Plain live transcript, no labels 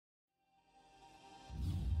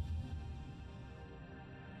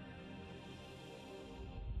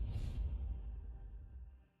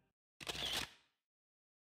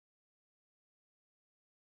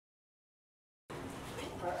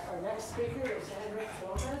next speaker is Henrique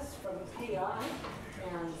Gomes from PI,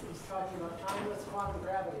 and he's talking about timeless quantum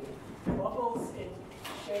gravity, bubbles in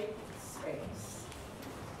shaped space.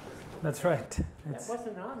 That's right. That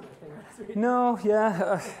wasn't on the thing last week. No,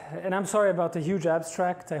 yeah, and I'm sorry about the huge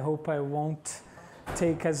abstract. I hope I won't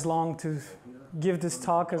take as long to give this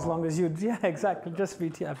talk as long as you. Yeah, exactly, just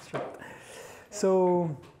read the abstract.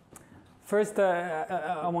 So first,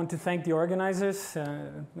 I want to thank the organizers.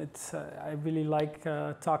 I really like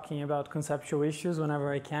talking about conceptual issues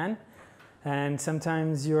whenever I can. And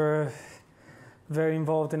sometimes you're very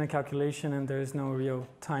involved in a calculation and there's no real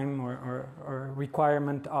time or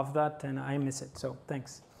requirement of that, and I miss it, so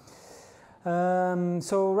thanks.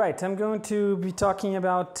 Right, I'm going to be talking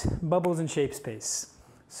about bubbles in shape space.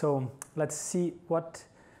 So let's see, what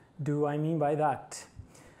do I mean by that?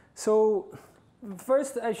 So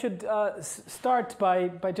first I should start by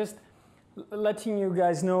just letting you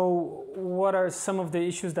guys know what are some of the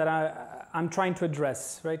issues that I'm trying to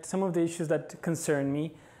address, right? Some of the issues that concern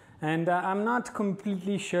me. And I'm not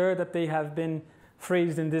completely sure that they have been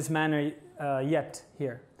phrased in this manner yet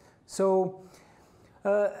here. So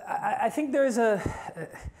I think there is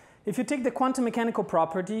if you take the quantum mechanical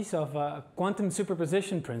properties of quantum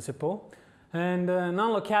superposition principle and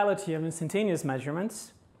non-locality of instantaneous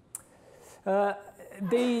measurements,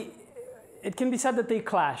 it can be said that they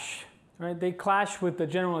clash, right? They clash with the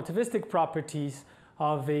general relativistic properties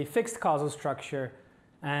of a fixed causal structure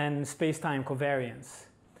and space-time covariance.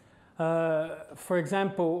 For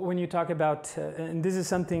example, when you talk about, and this is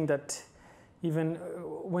something that even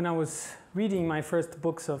when I was reading my first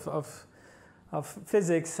books of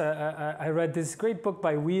physics, I read this great book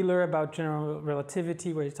by Wheeler about general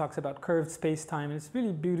relativity, where he talks about curved space-time. It's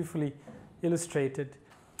really beautifully illustrated.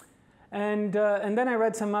 And then I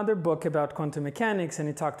read some other book about quantum mechanics, and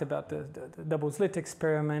he talked about the double slit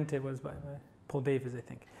experiment. It was by Paul Davies, I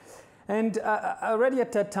think. And already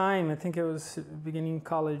at that time, I think it was beginning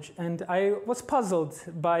college, and I was puzzled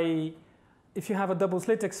by, if you have a double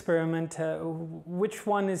slit experiment, which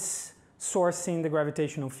one is sourcing the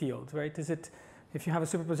gravitational field, right? Is it, if you have a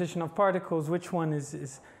superposition of particles, which one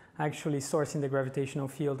is actually sourcing the gravitational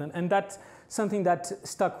field? And that's something that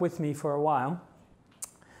stuck with me for a while.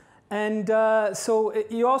 And so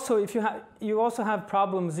you also have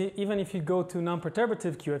problems, even if you go to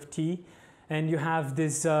non-perturbative QFT, and you have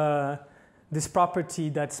this property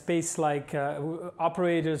that space-like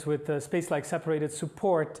operators with space-like separated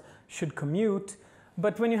support should commute.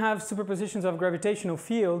 But when you have superpositions of gravitational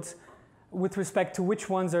fields, with respect to which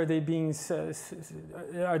ones are they being,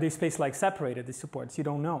 are they space-like separated, the supports? You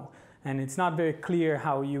don't know. And it's not very clear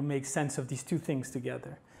how you make sense of these two things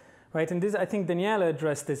together. Right? And this, I think Daniele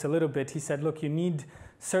addressed this a little bit. He said, look, you need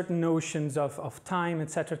certain notions of time,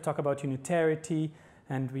 etc. Talk about unitarity.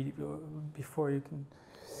 And before you can,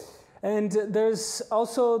 and there's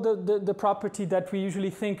also the property that we usually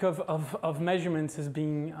think of measurements as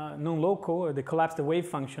being non-local, or they collapse the wave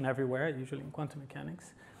function everywhere, usually in quantum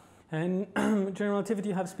mechanics. And general relativity,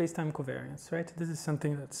 you have space-time covariance, right? This is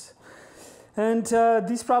something that's, and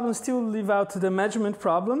these problems still leave out the measurement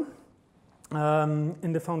problem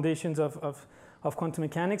in the foundations of quantum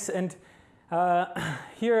mechanics. And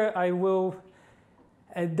here I will.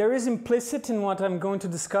 There is implicit in what I'm going to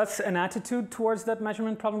discuss an attitude towards that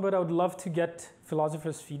measurement problem, but I would love to get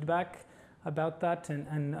philosophers' feedback about that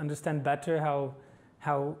and understand better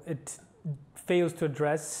how it fails to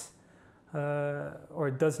address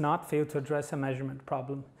or does not fail to address a measurement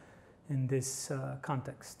problem in this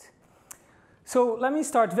context. So let me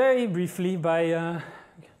start very briefly by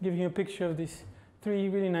giving you a picture of these three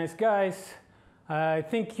really nice guys. I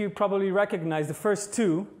think you probably recognize the first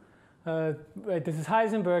two. Right, this is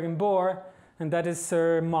Heisenberg and Bohr, and that is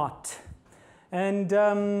Sir Mott. And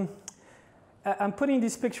I'm putting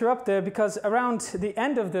this picture up there because around the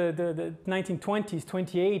end of the 1920s,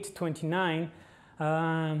 28, 29,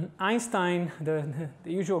 Einstein, the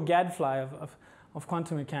usual gadfly of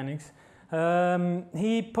quantum mechanics,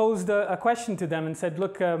 he posed a question to them and said,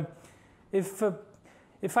 look, if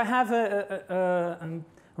I have a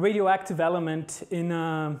radioactive element in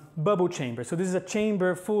a bubble chamber. So this is a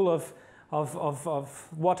chamber full of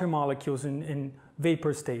water molecules in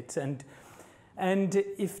vapor states. And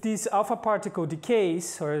if this alpha particle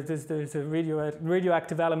decays, or there's a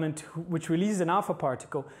radioactive element which releases an alpha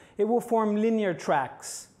particle, it will form linear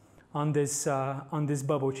tracks on this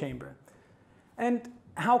bubble chamber. And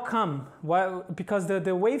how come? Well, because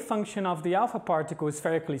the wave function of the alpha particle is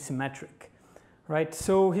spherically symmetric. Right,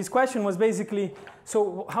 so his question was basically,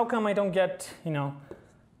 so how come I don't get,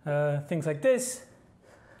 things like this?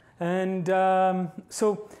 And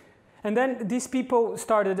And then these people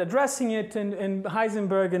started addressing it, and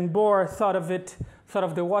Heisenberg and Bohr thought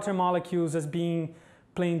of the water molecules as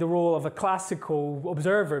playing the role of a classical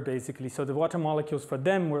observer, basically. So the water molecules for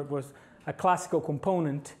them was a classical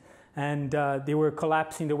component, and they were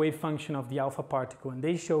collapsing the wave function of the alpha particle, and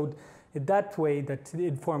they showed it that way, that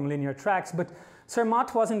it formed linear tracks. But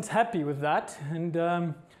Zermatt wasn't happy with that, and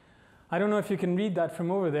I don't know if you can read that from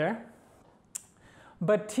over there.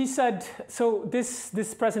 But he said, so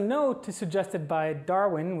this present note is suggested by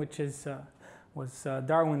Darwin, which was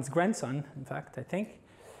Darwin's grandson, in fact, I think,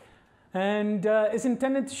 and is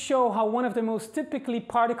intended to show how one of the most typically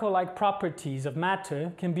particle-like properties of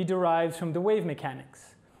matter can be derived from the wave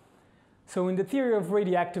mechanics. So in the theory of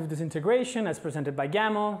radioactive disintegration, as presented by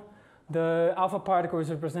Gamow, the alpha particle is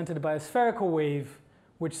represented by a spherical wave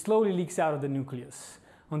which slowly leaks out of the nucleus.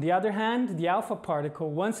 On the other hand, the alpha particle,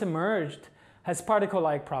 once emerged, has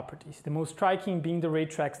particle-like properties, the most striking being the ray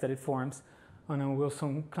tracks that it forms on a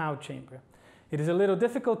Wilson cloud chamber. It is a little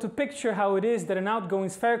difficult to picture how it is that an outgoing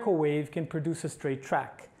spherical wave can produce a straight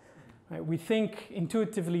track. Right? We think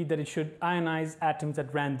intuitively that it should ionize atoms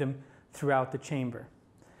at random throughout the chamber.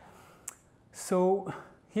 So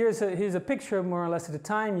here's a picture more or less at a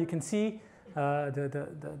time. You can see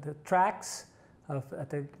the tracks at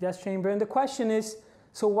the gas chamber. And the question is,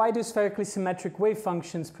 so why do spherically symmetric wave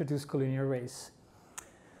functions produce collinear rays?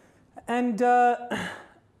 And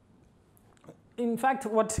in fact,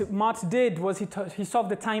 what Mott did was he solved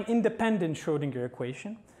the time-independent Schrodinger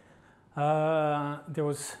equation. There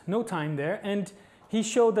was no time there, and he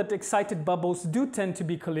showed that excited bubbles do tend to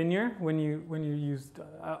be collinear when you use.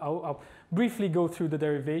 I'll briefly go through the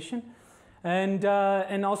derivation,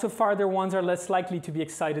 and also farther ones are less likely to be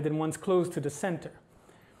excited than ones close to the center.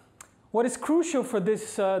 What is crucial for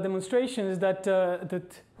this demonstration is that,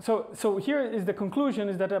 so here is the conclusion,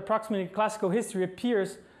 is that approximating classical history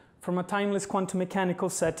appears from a timeless quantum mechanical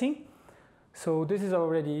setting. So this is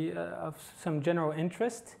already of some general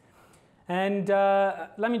interest. And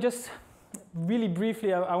let me just really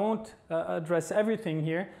briefly, I won't address everything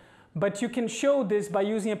here, but you can show this by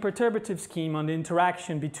using a perturbative scheme on the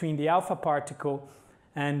interaction between the alpha particle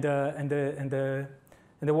and the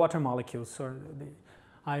water molecules, or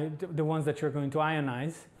the ones that you're going to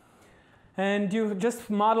ionize. And you just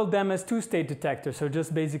model them as two-state detectors, so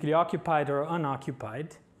just basically occupied or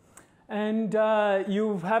unoccupied. And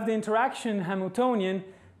you have the interaction Hamiltonian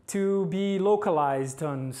to be localized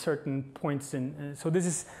on certain points. So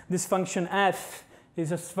this function f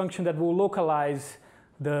is a function that will localize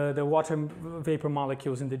the water vapor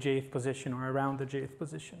molecules in the jth position or around the jth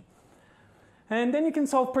position. And then you can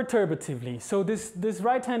solve perturbatively. So this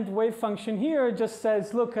right-hand wave function here just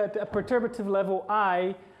says, look, at a perturbative level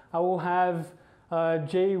I will have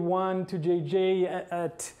j1 to jj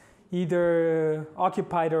at either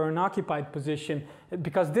occupied or unoccupied position.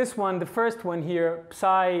 Because this one, the first one here,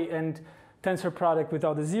 psi and tensor product with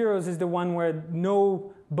all the zeros, is the one where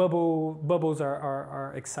no bubbles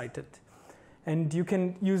are excited. And you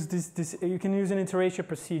can use you can use an iteration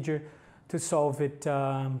procedure to solve it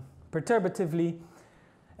perturbatively.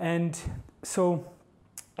 And so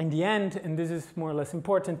in the end, and this is more or less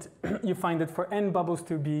important, you find that for n bubbles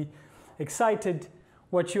to be excited,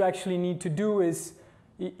 what you actually need to do is,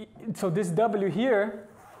 so this W here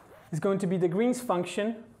is going to be the Green's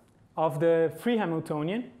function of the free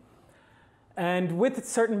Hamiltonian, and with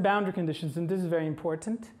certain boundary conditions, and this is very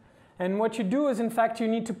important. And what you do is, in fact, you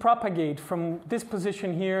need to propagate from this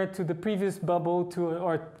position here to the previous bubble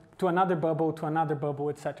to another bubble,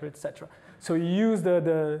 etc., etc. So you use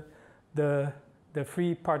the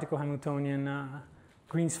free particle Hamiltonian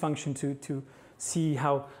Green's function to see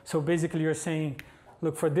how. So basically, you're saying,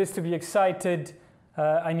 look, for this to be excited,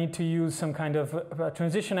 I need to use some kind of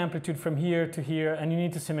transition amplitude from here to here, and you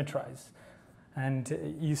need to symmetrize.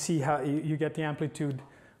 And you see how you get the amplitude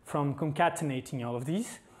from concatenating all of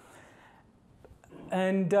these.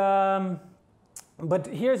 And but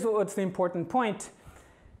here's what's the important point,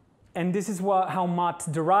 and this is how Mott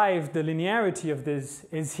derived the linearity of this,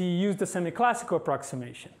 is he used a semi-classical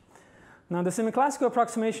approximation. Now the semi-classical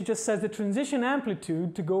approximation just says the transition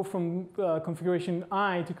amplitude to go from configuration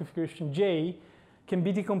I to configuration J can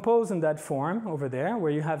be decomposed in that form over there,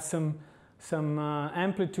 where you have some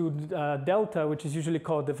amplitude delta, which is usually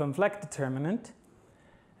called the Van Vleck determinant,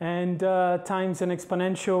 and times an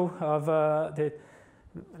exponential of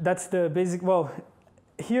that's the basic, well,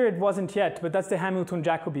 here it wasn't yet, but that's the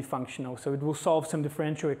Hamilton-Jacobi functional, so it will solve some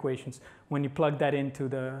differential equations when you plug that into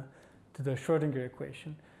the Schrodinger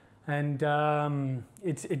equation. And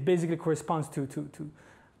it basically corresponds to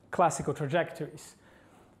classical trajectories.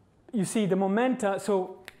 You see the momenta,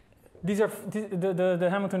 so these are the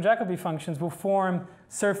Hamilton-Jacobi functions will form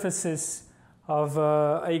surfaces of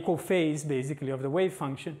equal phase, basically, of the wave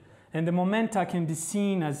function, and the momenta can be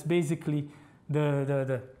seen as basically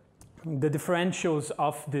the differentials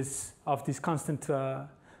of these constant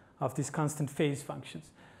phase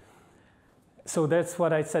functions. So that's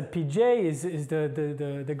what I said. Pj is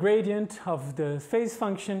the gradient of the phase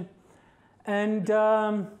function, and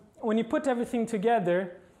when you put everything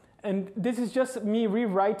together, and this is just me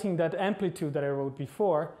rewriting that amplitude that I wrote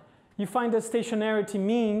before, you find that stationarity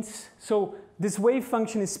means, so this wave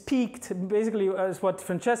function is peaked, basically as what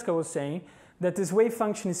Francesca was saying, that this wave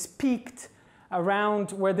function is peaked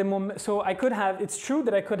around where the moment, so I could have, it's true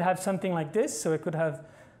that I could have something like this, so I could have,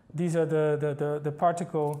 these are the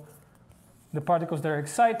particles that are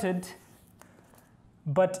excited,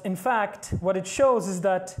 but in fact, what it shows is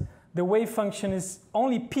that the wave function is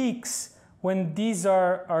only peaks when these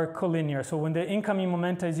are collinear, so when the incoming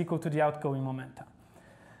momenta is equal to the outgoing momenta.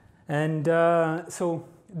 And so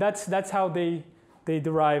that's how they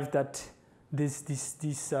derived that this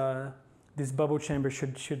bubble chamber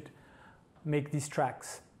should make these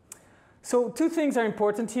tracks. So two things are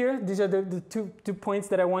important here. These are the two points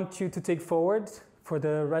that I want you to take forward for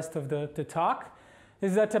the rest of the talk,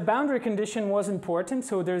 is that a boundary condition was important.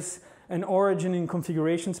 So there's an origin in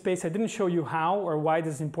configuration space. I didn't show you how or why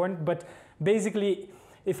this is important, but basically,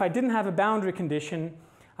 if I didn't have a boundary condition,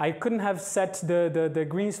 I couldn't have set the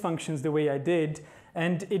Green's functions the way I did,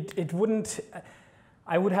 and it wouldn't.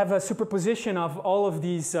 I would have a superposition of all of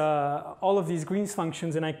these Green's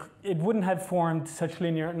functions, and it wouldn't have formed such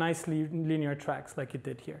nicely linear tracks like it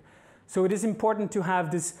did here. So it is important to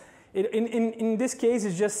have this. In this case,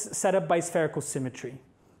 it's just set up by spherical symmetry,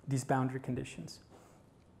 these boundary conditions.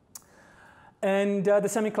 And the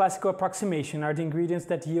semi-classical approximation are the ingredients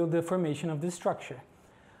that yield the formation of this structure.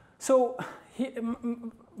 So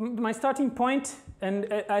my starting point,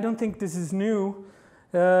 and I don't think this is new,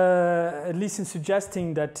 at least in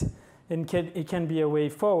suggesting that it can be a way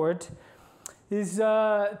forward, is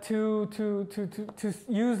to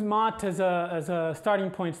use MOT as a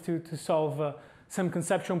starting point to solve some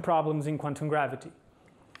conceptual problems in quantum gravity.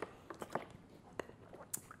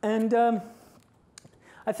 And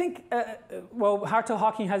I think, well,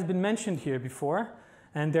 Hartle-Hawking has been mentioned here before,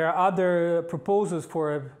 and there are other proposals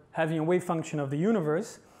for having a wave function of the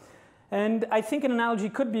universe. And I think an analogy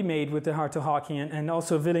could be made with the Hartle-Hawking and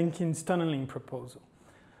also Vilenkin's tunneling proposal.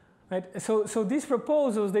 Right? So these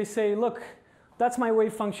proposals, they say, look, that's my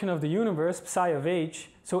wave function of the universe, psi of h.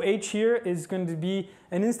 So h here is going to be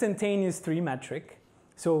an instantaneous 3 metric.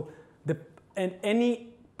 So any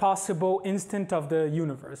possible instant of the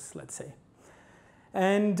universe, let's say.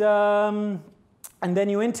 And then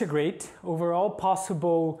you integrate over all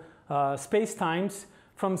possible spacetimes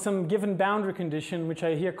from some given boundary condition, which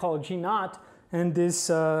I here call G0, and this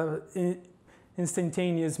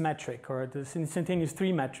instantaneous metric, or this instantaneous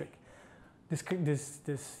 3 metric, this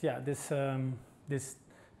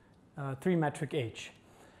 3 metric H.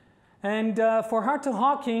 And for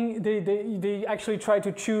Hartle-Hawking, they actually try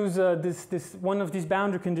to choose this one of these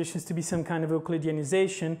boundary conditions to be some kind of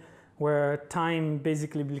Euclideanization, where time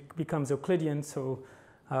basically becomes Euclidean, so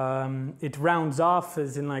it rounds off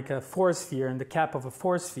as in like a 4 sphere and the cap of a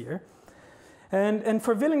 4 sphere. And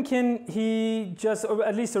for Vilenkin, he just, or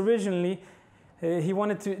at least originally, he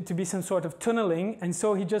wanted to be some sort of tunneling, and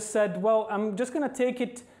so he just said, well, I'm just going to take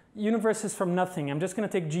it universes from nothing. I'm just going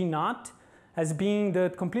to take G0 as being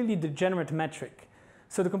the completely degenerate metric.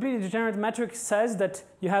 So the completely degenerate metric says that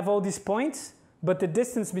you have all these points, but the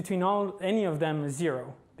distance between any of them is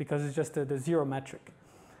 0, because it's just the 0 metric.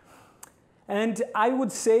 And I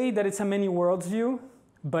would say that it's a many worlds view,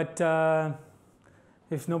 but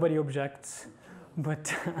if nobody objects.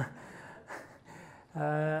 But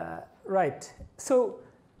right. So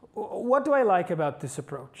what do I like about this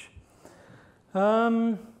approach?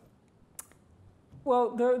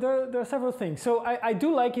 Well, there are several things. So I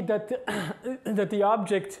do like it that that the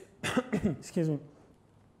object, excuse me,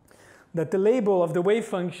 that the label of the wave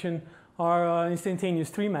function are instantaneous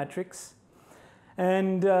 3 metrics,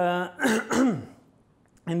 and and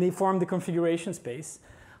they form the configuration space.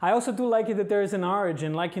 I also do like it that there is an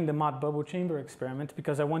origin, like in the Mott bubble chamber experiment,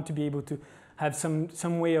 because I want to be able to have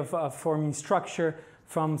some way of forming structure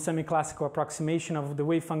from semi-classical approximation of the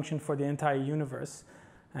wave function for the entire universe.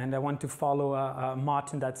 And I want to follow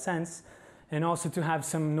Mott in that sense, and also to have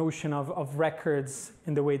some notion of records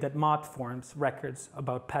in the way that Mott forms records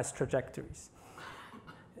about past trajectories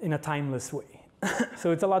in a timeless way.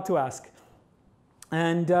 So it's a lot to ask.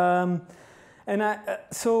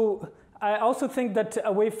 So I also think that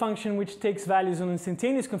a wave function which takes values on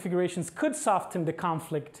instantaneous configurations could soften the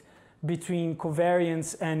conflict between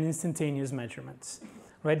covariance and instantaneous measurements.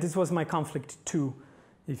 Right? This was my conflict 2,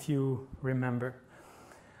 if you remember.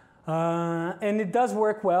 And it does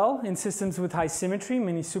work well in systems with high symmetry,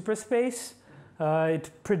 minisuperspace.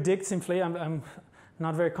 It predicts inflation. I'm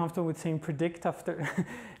not very comfortable with saying predict after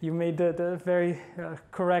you made the very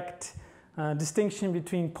correct distinction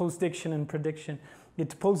between postdiction and prediction.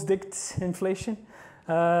 It postdicts inflation.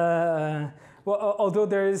 Well, although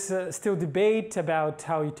there is still debate about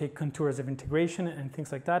how you take contours of integration and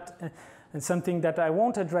things like that, and something that I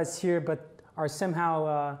won't address here, but are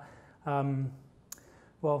somehow,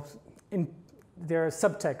 well, there are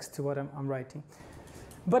subtext to what I'm writing.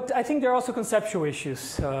 But I think there are also conceptual issues.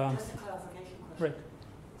 Just a clarification question. Right.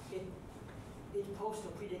 It post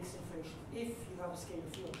or predicts inflation if you have a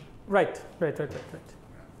scalar field. Right.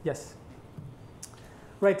 Yes.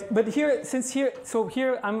 Right, but here, so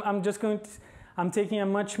here I'm just going to, I'm taking a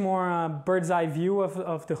much more bird's eye view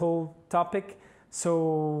of the whole topic.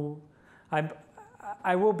 So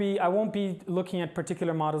I won't be looking at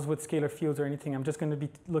particular models with scalar fields or anything. I'm just going to be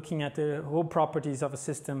looking at the whole properties of a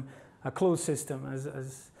system, a closed system,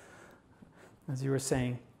 as you were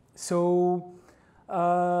saying. So,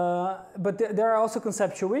 but there are also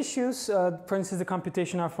conceptual issues. For instance, the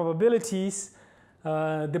computation of probabilities.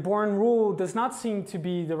 The Born rule does not seem to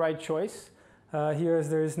be the right choice. Here, as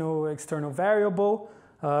there is no external variable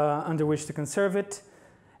under which to conserve it.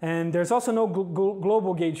 And there's also no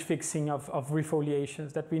global gauge fixing of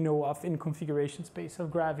refoliations that we know of in configuration space of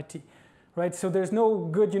gravity, right? So there's no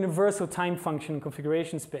good universal time function in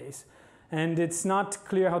configuration space. And it's not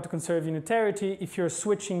clear how to conserve unitarity if you're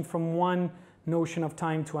switching from one notion of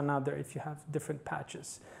time to another, if you have different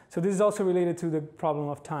patches. So this is also related to the problem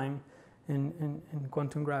of time in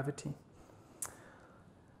quantum gravity.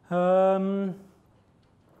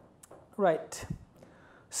 Right.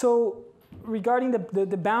 So regarding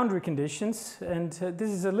the boundary conditions, and this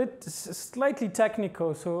is slightly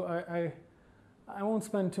technical, so I won't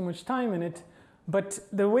spend too much time in it, but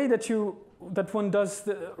the way that one does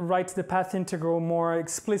write the path integral more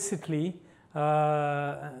explicitly,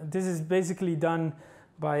 this is basically done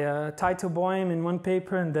by Teitelboim in one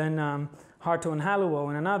paper and then Harto and Hallowell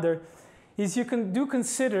in another, is you can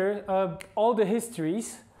consider all the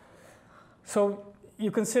histories. So you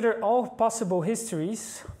consider all possible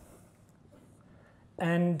histories,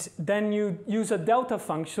 and then you use a delta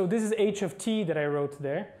function. So this is h of t that I wrote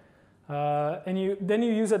there. And then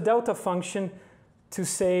you use a delta function to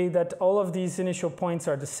say that all of these initial points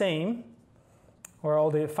are the same, or all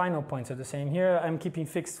the final points are the same. Here I'm keeping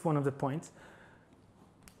fixed one of the points.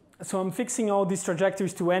 So I'm fixing all these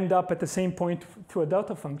trajectories to end up at the same point through a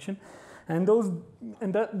delta function. And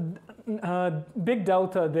that big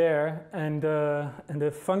delta there and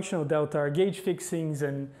the functional delta are gauge fixings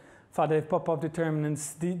and Faddeev-Popov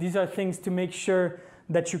determinants. These are things to make sure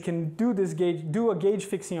that you can do a gauge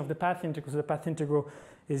fixing of the path integral. So the path integral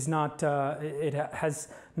is not, it has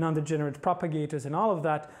non-degenerate propagators and all of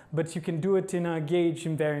that, but you can do it in a gauge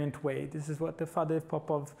invariant way. This is what the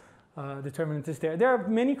Faddeev-Popov determinant is there. There are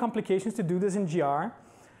many complications to do this in GR,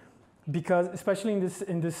 because especially in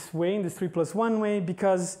this way, in this 3+1 way,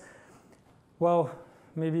 because, well,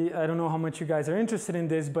 maybe I don't know how much you guys are interested in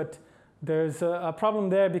this, but there's a problem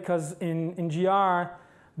there because in GR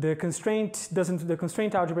the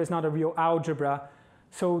constraint algebra is not a real algebra,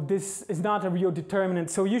 so this is not a real determinant.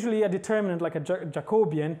 So usually a determinant like a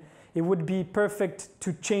Jacobian, it would be perfect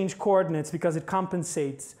to change coordinates because it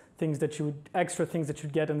compensates extra things that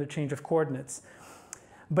you'd get on the change of coordinates.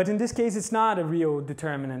 But in this case, it's not a real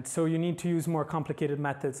determinant, so you need to use more complicated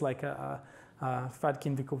methods like a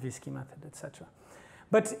Fradkin-Vikovsky method, etc.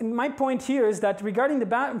 But my point here is that regarding the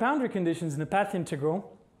boundary conditions in the path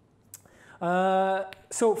integral,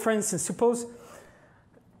 so for instance, suppose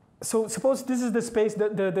this is the space,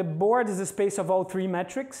 the board is the space of all three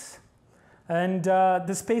metrics, and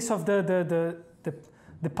the space of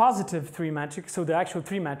the positive three matrix, so the actual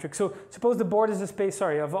three matrix. So suppose the board is a space,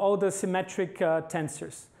 of all the symmetric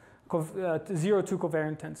tensors, 0, 2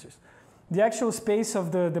 covariant tensors. The actual space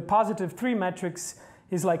of the positive three matrix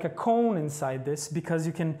is like a cone inside this, because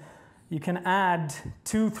you can add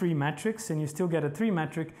 2 3 metrics and you still get a 3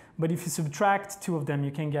 metric, but if you subtract 2 of them,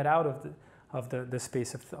 you can get out of the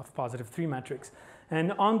space of positive 3 metrics.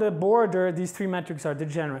 And on the border, these 3 metrics are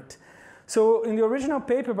degenerate. So in the original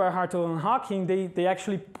paper by Harto and Hawking, they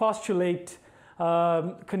actually postulate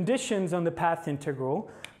conditions on the path integral.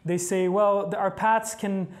 They say, well, our paths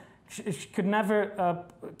can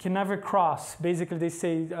never cross. Basically, they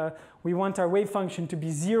say we want our wave function to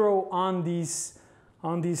be 0 on these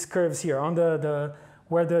curves here, on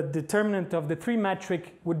where the determinant of the 3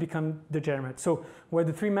 metric would become degenerate. So where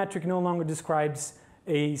the 3 metric no longer describes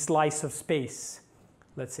a slice of space,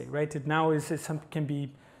 let's say, right? It now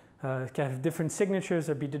can have different signatures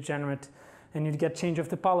or be degenerate, and you'd get change of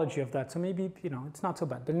topology of that. So maybe, it's not so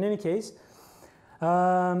bad. But in any case,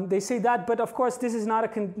 they say that, but of course this is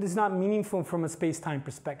not meaningful from a space-time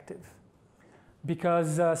perspective.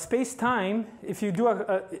 Because space-time, if you do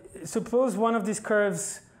suppose one of these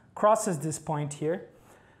curves crosses this point here,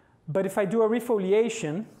 but if I do a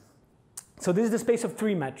refoliation, so this is the space of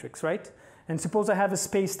 3 metrics, right? And suppose I have a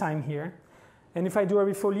space-time here, and if I do a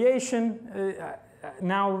refoliation,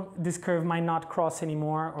 now this curve might not cross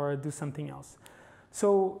anymore or do something else.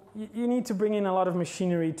 So you need to bring in a lot of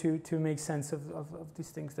machinery to make sense of these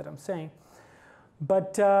things that I'm saying.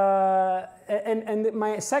 But and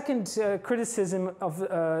my second criticism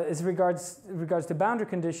is regards the boundary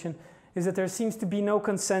condition is that there seems to be no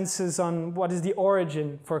consensus on what is the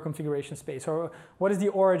origin for a configuration space, or what is the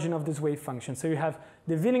origin of this wave function. So you have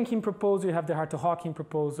the Willenkin proposal, you have the Harto-Hawking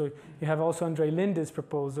proposal, you have also Andre Linde's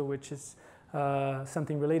proposal, which is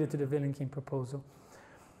something related to the Willenkin proposal.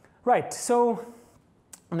 Right, so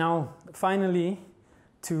now finally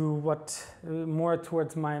to what more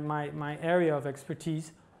towards my area of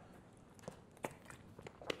expertise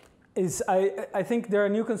is I think there are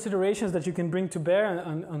new considerations that you can bring to bear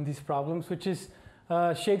on these problems, which is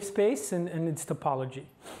shape space and its topology.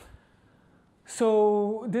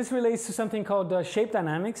 So this relates to something called shape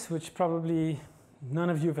dynamics, which probably none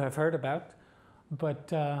of you have heard about,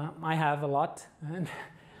 but I have a lot,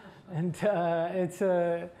 and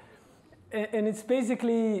it's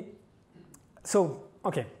basically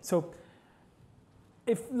okay. So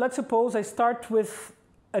let's suppose I start with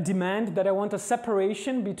a demand that I want a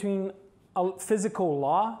separation between a physical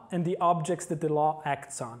law and the objects that the law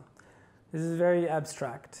acts on. This is very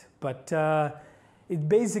abstract, but it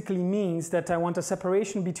basically means that I want a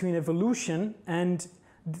separation between evolution and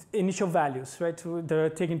initial values, right? That are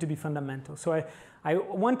taken to be fundamental. So I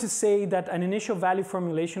want to say that an initial value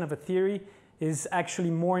formulation of a theory is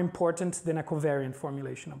actually more important than a covariant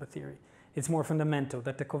formulation of a theory. It's more fundamental,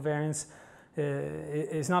 that the covariance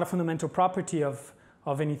is not a fundamental property of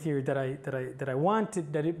any theory that I want,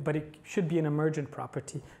 but it should be an emergent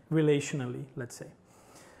property relationally, let's say.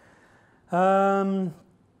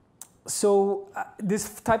 So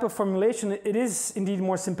this type of formulation, it is indeed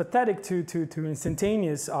more sympathetic to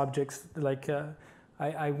instantaneous objects. Like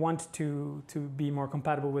I want to be more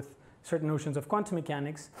compatible with certain notions of quantum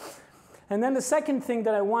mechanics. And then the second thing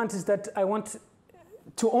that I want is that I want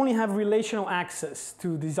to only have relational access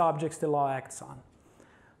to these objects the law acts on.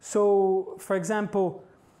 So, for example,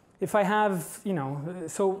 if I have,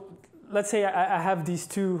 so let's say I have these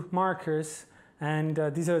two markers, and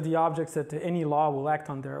these are the objects that any law will act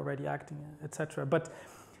on. They're already acting, etc. But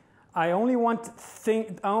I only want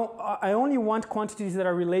quantities that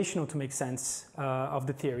are relational to make sense of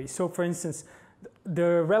the theory. So, for instance,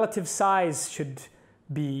 the relative size should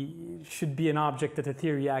be an object that the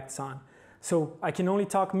theory acts on. So I can only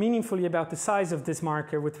talk meaningfully about the size of this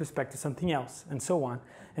marker with respect to something else, and so on.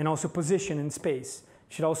 And also position in space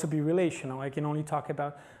should also be relational. I can only talk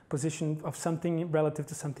about position of something relative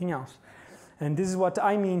to something else. And this is what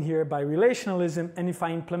I mean here by relationalism. And if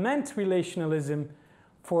I implement relationalism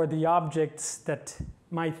for the objects that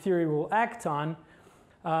my theory will act on,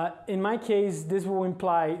 in my case, this will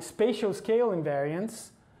imply spatial scale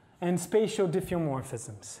invariance and spatial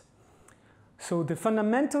diffeomorphisms. So the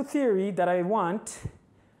fundamental theory that I want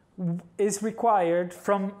is required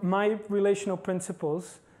from my relational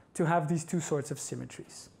principles to have these two sorts of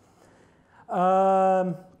symmetries.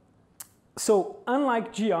 So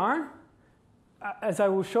unlike GR, as I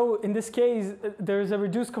will show, in this case, there is a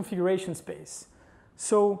reduced configuration space.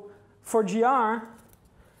 So for GR,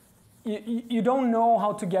 you don't know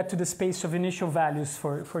how to get to the space of initial values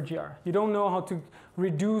for GR. You don't know how to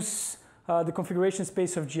reduce the configuration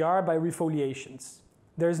space of GR by refoliations.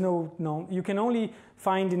 There's no, you can only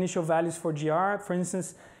find initial values for GR. For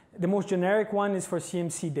instance, the most generic one is for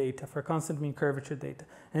CMC data, for constant mean curvature data.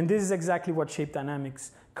 And this is exactly what shape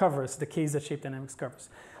dynamics covers, the case that shape dynamics covers.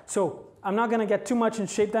 So I'm not going to get too much in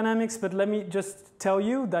shape dynamics, but let me just tell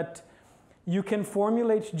you that you can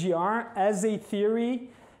formulate GR as a theory.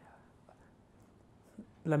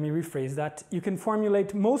 Let me rephrase that. You can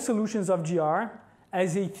formulate most solutions of GR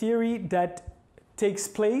as a theory that takes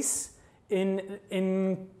place in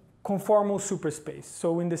conformal superspace,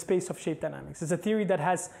 so in the space of shape dynamics. It's a theory that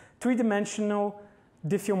has three-dimensional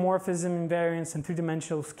diffeomorphism invariance and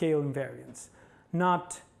three-dimensional scale invariance,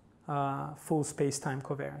 not full space-time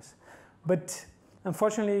covariance. But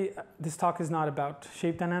Unfortunately, this talk is not about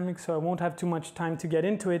shape dynamics, so I won't have too much time to get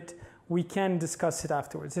into it. We can discuss it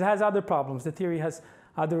afterwards. It has other problems. The theory has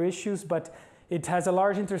other issues, but it has a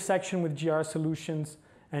large intersection with GR solutions,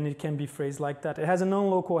 and it can be phrased like that. It has a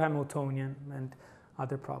non-local Hamiltonian and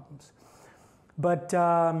other problems. But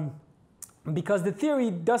because the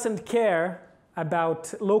theory doesn't care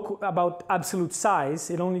about absolute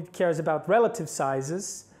size, it only cares about relative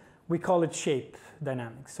sizes, we call it shape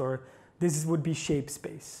dynamics, or this would be shape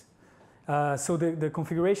space. So the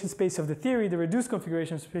configuration space of the theory, the reduced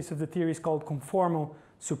configuration space of the theory is called conformal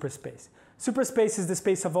superspace. Superspace is the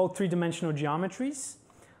space of all three-dimensional geometries.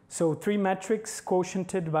 So three metrics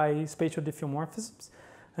quotiented by spatial diffeomorphisms.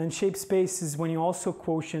 And shape space is when you also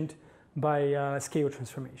quotient by scale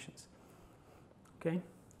transformations. Okay?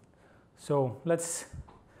 So let's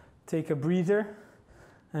take a breather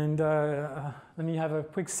and let me have a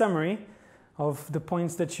quick summary of the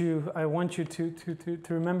points that I want you to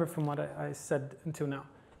remember from what I said until now.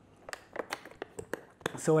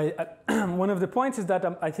 So one of the points is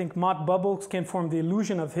that I think Mott bubbles can form the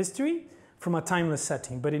illusion of history from a timeless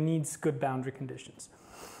setting, but it needs good boundary conditions.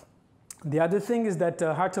 The other thing is that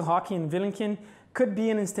Hartel-Hawking and Vilenkin could be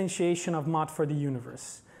an instantiation of Mott for the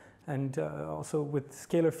universe, and also with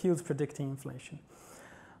scalar fields predicting inflation.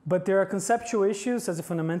 But there are conceptual issues as a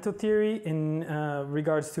fundamental theory in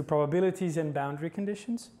regards to probabilities and boundary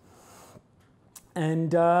conditions.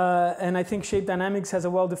 And I think shape dynamics has a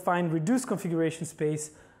well-defined reduced configuration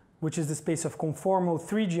space, which is the space of conformal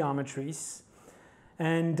three geometries.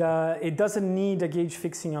 And it doesn't need a gauge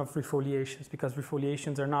fixing of refoliations, because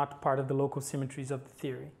refoliations are not part of the local symmetries of the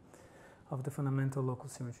theory, of the fundamental local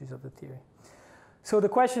symmetries of the theory. So the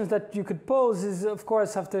questions that you could pose is, of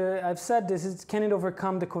course, after I've said this, is can it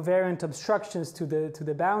overcome the covariant obstructions to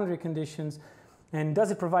the boundary conditions? And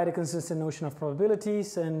does it provide a consistent notion of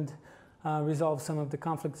probabilities and resolve some of the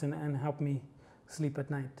conflicts and help me sleep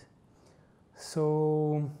at night?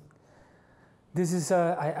 So this is,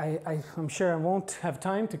 I'm sure I won't have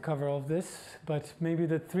time to cover all of this, but maybe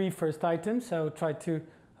the three first items, I'll try to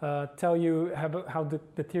tell you how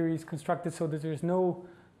the theory is constructed so that there's no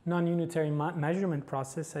non-unitary measurement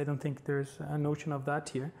process. I don't think there's a notion of that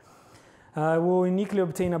here. We'll uniquely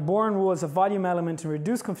obtain a Born rule as a volume element in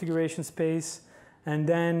reduced configuration space, and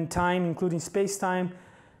then time, including space-time,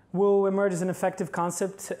 will emerge as an effective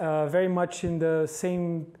concept, very much in the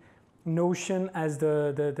same notion as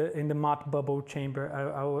in the Mott bubble chamber.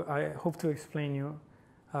 I hope to explain you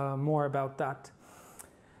more about that.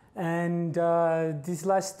 And these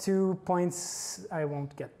last 2 points I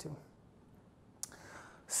won't get to.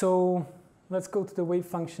 So let's go to the wave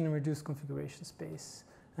function in reduced configuration space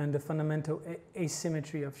and the fundamental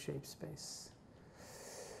asymmetry of shape space.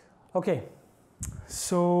 Okay,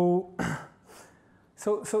 so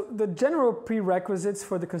the general prerequisites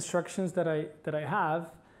for the constructions that I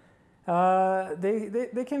have,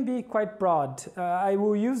 they can be quite broad. I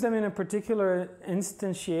will use them in a particular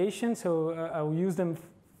instantiation, so I will use them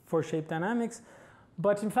for shape dynamics.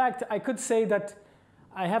 But in fact, I could say that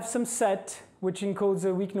I have some set which encodes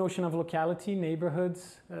a weak notion of locality,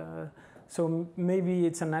 neighborhoods. So maybe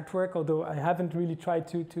it's a network, although I haven't really tried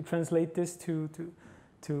to translate this to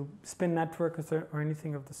spin network or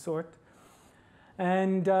anything of the sort.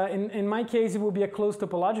 And in my case, it will be a closed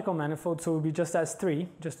topological manifold, so it will be just S3,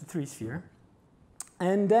 just a three-sphere.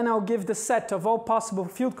 And then I'll give the set of all possible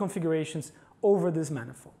field configurations over this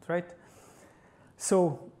manifold, right?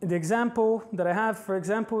 So the example that I have, for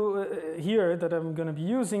example, here that I'm going to be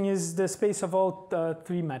using is the space of all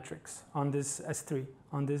three metrics on this S3,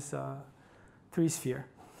 on this three-sphere.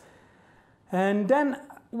 And then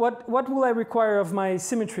what will I require of my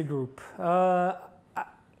symmetry group?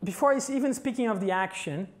 Before even speaking of the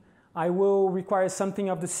action, I will require something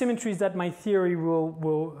of the symmetries that my theory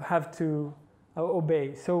will have to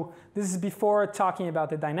obey. So this is before talking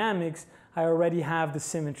about the dynamics. I already have the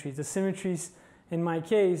symmetries. The symmetries, in my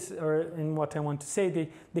case, or in what I want to say,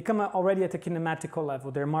 they come already at a kinematical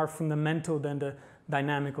level. They're more fundamental than the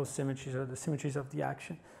dynamical symmetries or the symmetries of the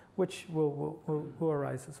action, which will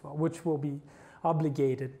arise as well, which will be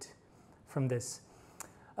obligated from this.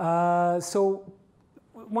 So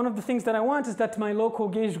one of the things that I want is that my local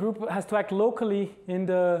gauge group has to act locally in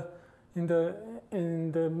the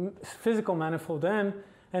physical manifold M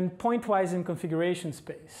and pointwise in configuration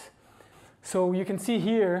space. So you can see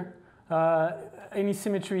here, any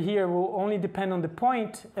symmetry here will only depend on the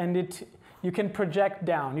point, and you can project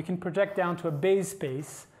down. You can project down to a base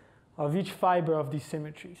space of each fiber of these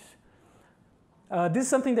symmetries. This is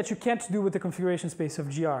something that you can't do with the configuration space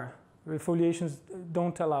of GR. Refoliations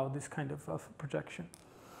don't allow this kind of projection.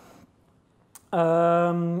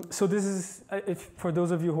 So this is, for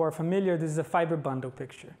those of you who are familiar, this is a fiber bundle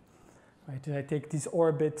picture. Right? I take these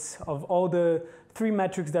orbits of all the three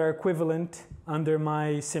metrics that are equivalent under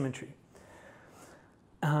my symmetry.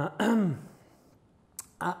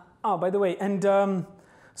 Oh, by the way, and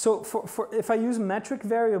so if I use metric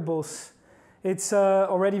variables, it's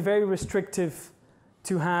already very restrictive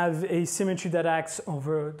to have a symmetry that acts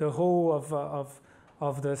over the whole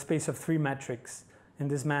of the space of three metrics in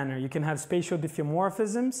this manner. You can have spatial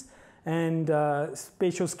diffeomorphisms and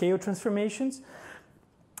spatial scale transformations,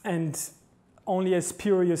 and only a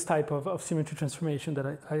spurious type of symmetry transformation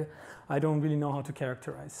that I don't really know how to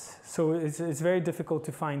characterize. So it's very difficult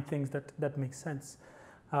to find things that make sense.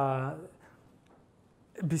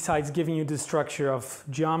 Besides giving you the structure of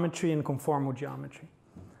geometry and conformal geometry.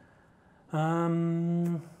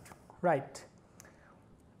 Right.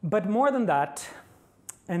 But more than that,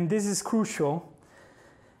 and this is crucial,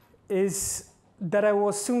 is that I will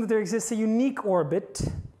assume that there exists a unique orbit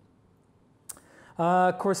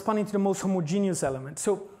corresponding to the most homogeneous element.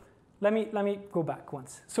 So let me go back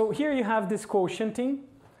once. So here you have this quotienting,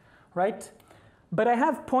 right? But I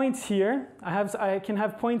have points here. I can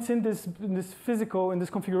have points in this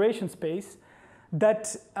configuration space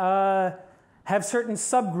that have certain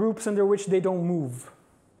subgroups under which they don't move.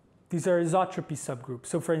 These are isotropy subgroups.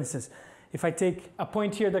 So for instance, if I take a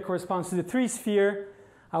point here that corresponds to the three-sphere,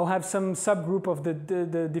 I'll have some subgroup of the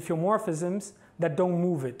diffeomorphisms that don't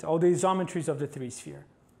move it, all the isometries of the three-sphere,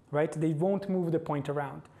 right? They won't move the point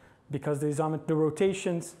around because the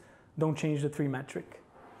rotations don't change the three-metric.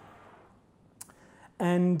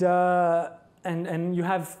 And you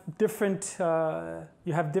have different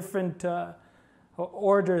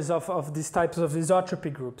orders of these types of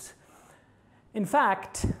isotropy groups. In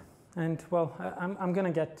fact, and well, I'm going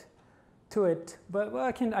to get to it, but well,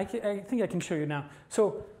 I think I can show you now.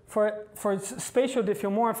 So for spatial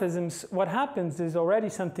diffeomorphisms, what happens is already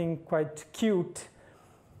something quite cute,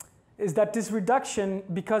 is that this reduction,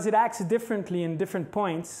 because it acts differently in different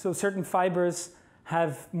points, so certain fibers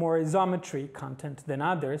have more isometry content than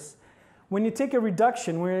others. When you take a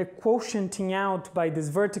reduction, when you're quotienting out by this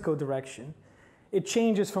vertical direction, it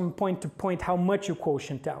changes from point to point how much you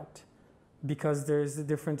quotient out, because there's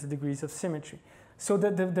different degrees of symmetry. So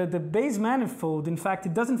the base manifold, in fact,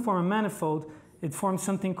 it doesn't form a manifold, it forms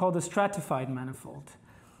something called a stratified manifold.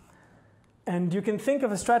 And you can think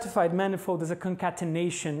of a stratified manifold as a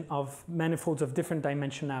concatenation of manifolds of different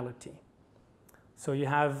dimensionality. So you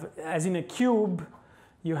have, as in a cube,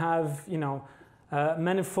 you have, a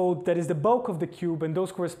manifold that is the bulk of the cube, and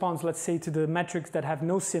those corresponds, let's say, to the metrics that have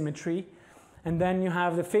no symmetry. And then you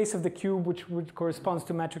have the face of the cube, which corresponds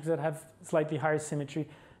to metrics that have slightly higher symmetry,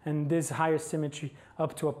 and this higher symmetry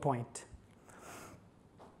up to a point.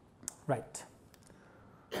 Right.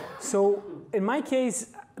 So in my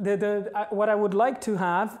case, what I would like to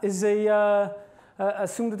have is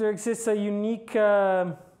assume that there exists a unique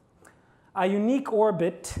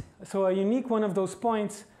orbit, so a unique one of those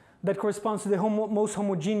points that corresponds to the most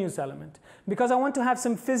homogeneous element. Because I want to have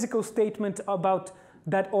some physical statement about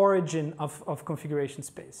that origin of configuration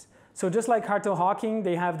space. So just like Hartle-Hawking,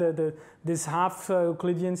 they have this half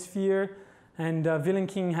Euclidean sphere, and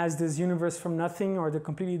Vilenking has this universe from nothing, or the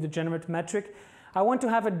completely degenerate metric. I want to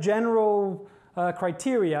have a general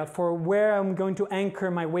criteria for where I'm going to anchor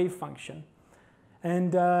my wave function.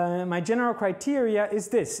 And my general criteria is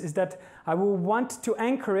this, is that I will want to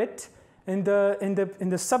anchor it in the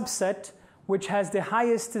subset which has the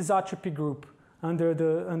highest isotropy group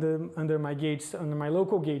under my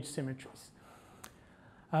local gauge symmetries.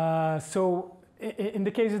 So in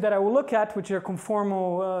the cases that I will look at, which are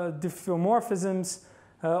conformal diffeomorphisms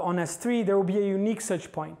on S3, there will be a unique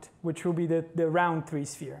such point, which will be the round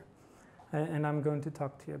three-sphere. And I'm going to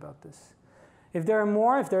talk to you about this. If there are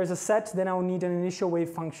more, if there is a set, then I will need an initial wave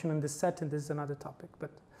function in this set, and this is another topic.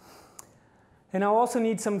 And I'll also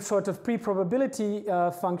need some sort of pre-probability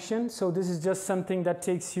function. So this is just something that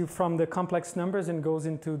takes you from the complex numbers and goes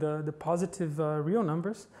into the positive real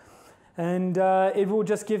numbers. And it will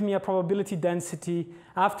just give me a probability density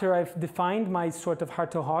after I've defined my sort of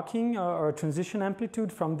Hartle-Hawking or transition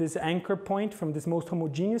amplitude from this anchor point, from this most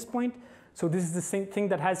homogeneous point. So this is the same thing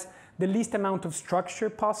that has the least amount of structure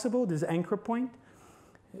possible, this anchor point,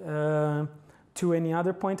 to any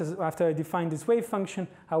other point. After I define this wave function,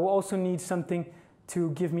 I will also need something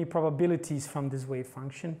to give me probabilities from this wave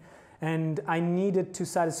function. And I needed to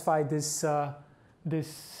satisfy this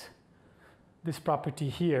property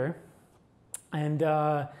here. And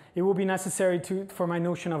it will be necessary for my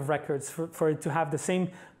notion of records, for it to have the same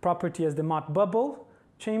property as the Mott bubble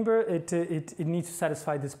chamber, it needs to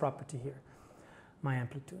satisfy this property here, my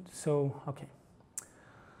amplitude. So, okay.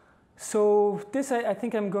 So this I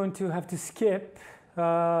think I'm going to have to skip.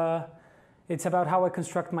 It's about how I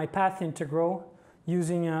construct my path integral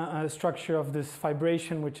using a structure of this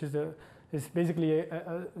vibration, which is basically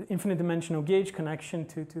a infinite dimensional gauge connection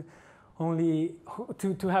to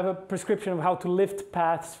have a prescription of how to lift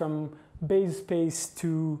paths from base space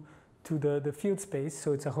to the field space.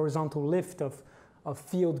 So it's a horizontal lift of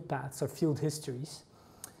field paths or field histories.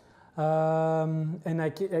 And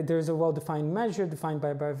there's a well-defined measure defined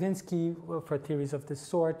by Barvinsky for theories of this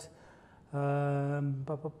sort.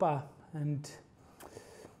 And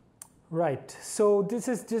right, so this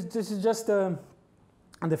is just a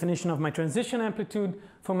definition of my transition amplitude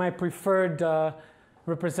for my preferred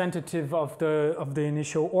representative of the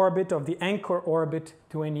initial orbit, of the anchor orbit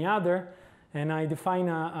to any other. And I define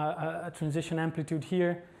a transition amplitude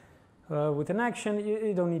here with an action.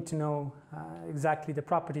 You don't need to know exactly the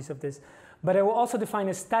properties of this. But I will also define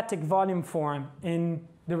a static volume form in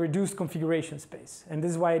the reduced configuration space. And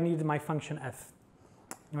this is why I need my function f.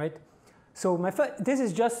 Right? So this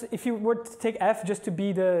is just, if you were to take f just to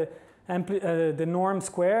be the norm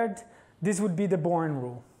squared, this would be the Born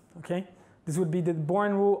rule. Okay? This would be the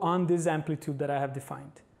Born rule on this amplitude that I have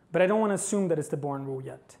defined. But I don't want to assume that it's the Born rule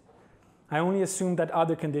yet. I only assume that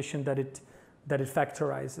other condition that it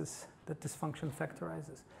factorizes, that this function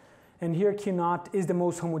factorizes. And here Q0 is the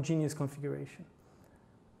most homogeneous configuration.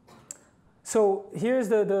 So here's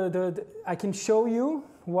I can show you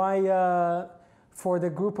why for the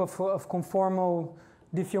group of conformal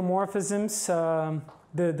diffeomorphisms,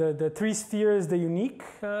 the three sphere is the unique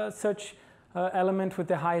such element with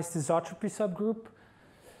the highest isotropy subgroup.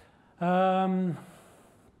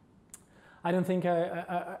 I don't think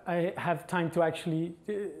I have time to actually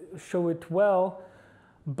show it well,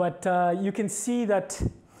 but you can see that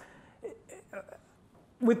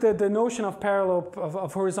with the notion of parallel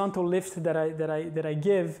of horizontal lift that I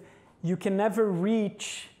give, you can never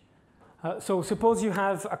reach. So suppose you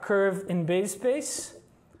have a curve in base space,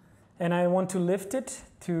 and I want to lift it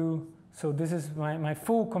to. So this is my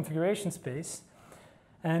full configuration space,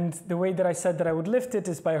 and the way that I said that I would lift it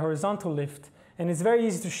is by a horizontal lift. And it's very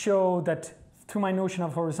easy to show that through my notion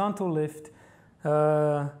of horizontal lift,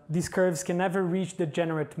 these curves can never reach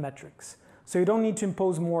degenerate metrics. So you don't need to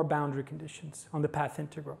impose more boundary conditions on the path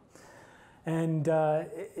integral. And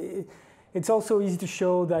it's also easy to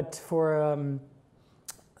show that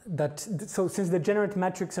so since degenerate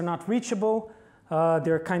metrics are not reachable,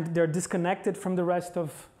 they're disconnected from the rest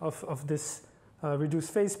of this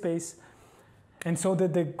reduced phase space. And so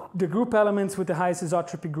the group elements with the highest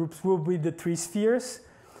isotropy groups will be the three spheres.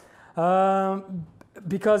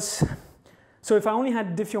 Because, so if I only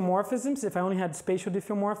had diffeomorphisms, if I only had spatial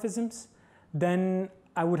diffeomorphisms, then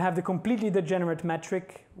I would have the completely degenerate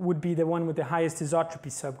metric would be the one with the highest isotropy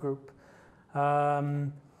subgroup.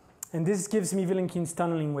 And this gives me Villenkind's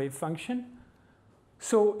tunneling wave function.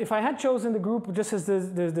 So if I had chosen the group just as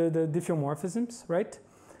the diffeomorphisms, right?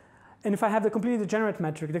 And if I have the completely degenerate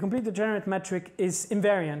metric is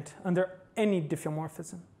invariant under any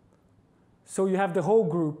diffeomorphism. So you have the whole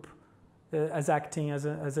group as acting as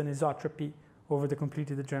an isotropy over the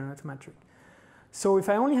completely degenerate metric. So if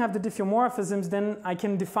I only have the diffeomorphisms, then I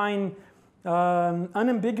can define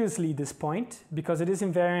unambiguously this point, because it is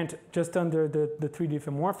invariant just under the three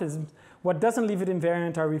diffeomorphisms. What doesn't leave it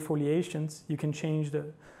invariant are refoliations. You can change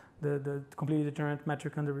the completely degenerate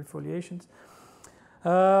metric under refoliations.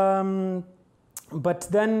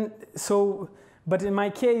 But in my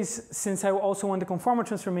case, since I also want the conformal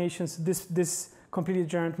transformations, this completely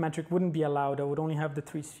degenerate metric wouldn't be allowed. I would only have the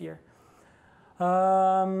three sphere.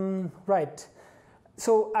 Right.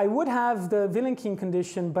 So I would have the Villenkind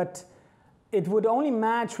condition, but it would only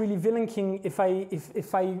match really Villenkind if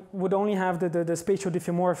I would only have the spatial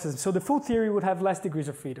diffeomorphism. So the full theory would have less degrees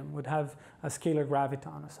of freedom, would have a scalar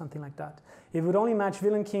graviton or something like that. It would only match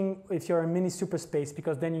Villenkind if you're a minisuperspace,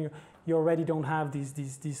 because then you already don't have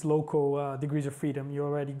these local degrees of freedom. You're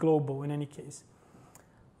already global in any case.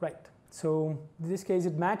 Right. So in this case,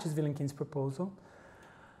 it matches Villenkind's proposal.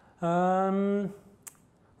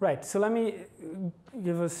 Right. So let me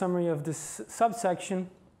give a summary of this subsection.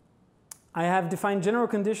 I have defined general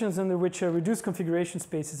conditions under which a reduced configuration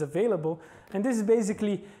space is available. And this is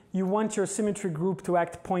basically, you want your symmetry group to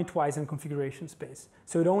act pointwise in configuration space.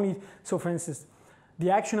 So for instance, the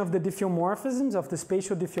action of the diffeomorphisms, of the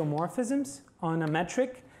spatial diffeomorphisms on a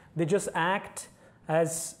metric, they just act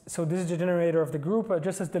as, so this is the generator of the group,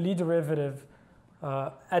 just as the Lie derivative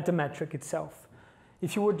at the metric itself.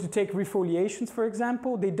 If you were to take refoliations, for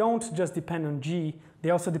example, they don't just depend on G, they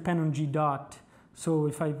also depend on G dot. So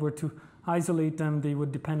if I were to isolate them, they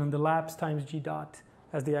would depend on the lapse times G dot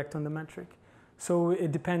as they act on the metric. So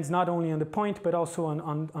it depends not only on the point, but also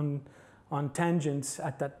on tangents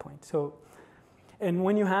at that point. So, and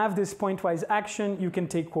when you have this pointwise action, you can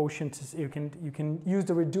take quotients. You can use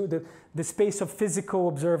the space of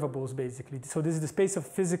physical observables, basically. So this is the space of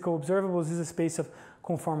physical observables. This is a space of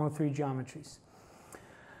conformal 3 geometries.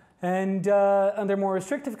 And under more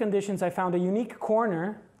restrictive conditions, I found a unique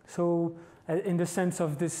corner. So in the sense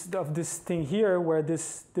of this thing here, where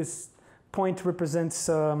this point represents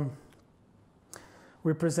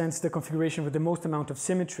the configuration with the most amount of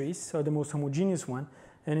symmetries, so the most homogeneous one.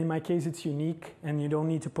 And in my case, it's unique, and you don't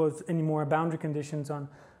need to put any more boundary conditions on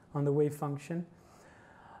the wave function.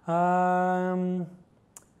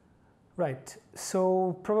 Right,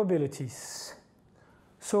 so probabilities.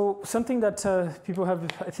 So something that people have,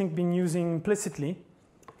 I think, been using implicitly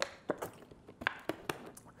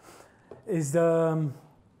is the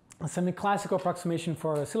semi-classical approximation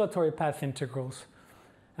for oscillatory path integrals.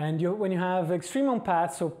 And when you have extremum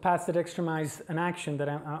paths, so paths that extremize an action, that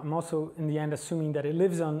I'm also in the end assuming that it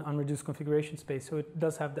lives on reduced configuration space, so it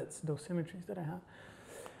does have those symmetries that I have.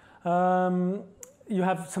 You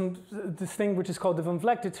have this thing which is called the Van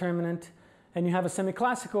Vleck determinant, and you have a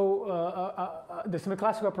semi-classical, the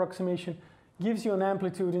semi-classical approximation gives you an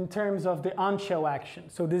amplitude in terms of the on-shell action.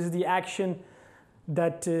 So this is the action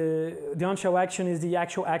that, the on-shell action is the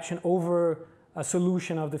actual action over a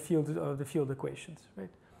solution of the field equations, right?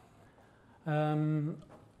 And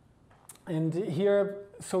here,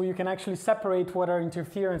 so you can actually separate what are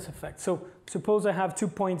interference effects. So suppose I have 2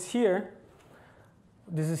 points here.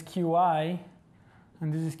 This is QI,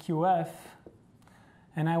 and this is QF,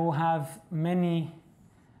 and I will have many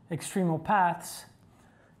extremal paths,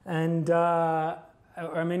 and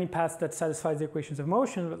or many paths that satisfy the equations of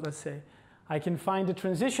motion. But let's say I can find the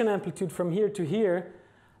transition amplitude from here to here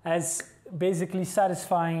as basically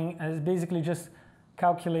satisfying, as basically just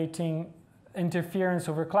calculating interference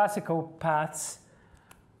over classical paths.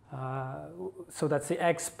 So that's the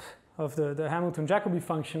exp of the Hamilton-Jacobi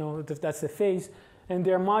function, or that's the phase, and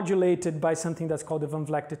they're modulated by something that's called the Van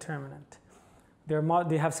Vleck determinant.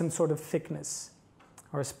 They have some sort of thickness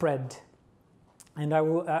or spread, and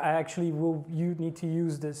I actually will need to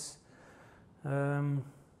use this. I don't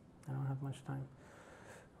have much time.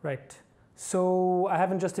 Right. So I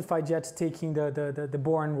haven't justified yet taking the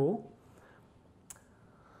Born rule.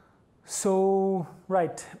 So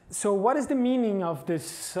right. So what is the meaning of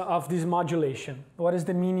this modulation? What is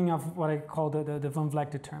the meaning of what I call the Van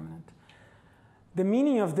Vleck determinant? The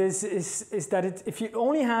meaning of this is that if you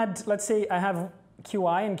only had, let's say I have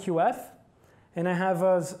QI and QF, and I have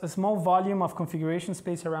a small volume of configuration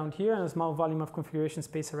space around here and a small volume of configuration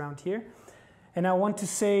space around here, and I want to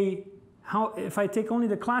say, if I take only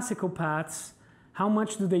the classical paths, how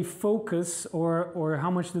much do they focus or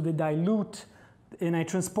how much do they dilute, and I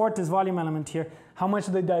transport this volume element here, how much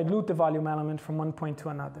do they dilute the volume element from one point to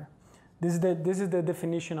another? This is the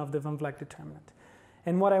definition of the Van Vleck determinant.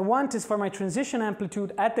 And what I want is for my transition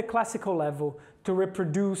amplitude at the classical level to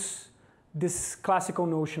reproduce this classical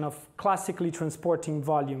notion of classically transporting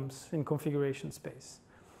volumes in configuration space.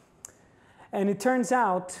 And it turns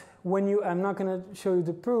out, I'm not going to show you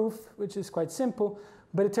the proof, which is quite simple,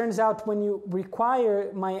 but it turns out when you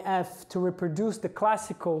require my F to reproduce the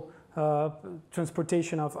classical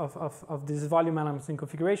transportation of these volume elements in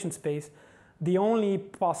configuration space, the only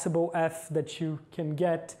possible F that you can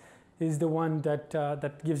get is the one that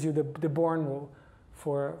gives you the Born rule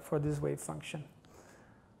for this wave function.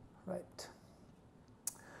 Right.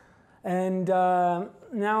 And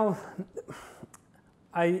now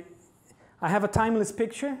I have a timeless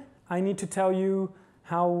picture. I need to tell you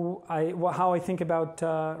how I think about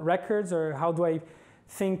records, or how do I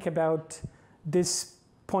think about this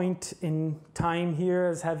point in time here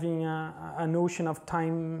as having a notion of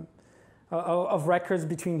time, of records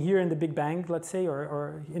between here and the Big Bang, let's say,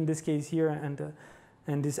 or in this case here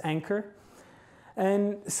and this anchor.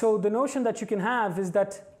 And so the notion that you can have is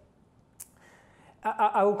that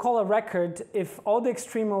I will call a record if all the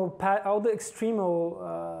extremal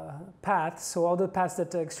paths, so all the paths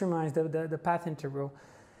that extremize the path integral.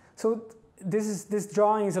 So this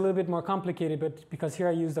drawing is a little bit more complicated, but because here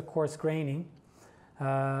I use the coarse graining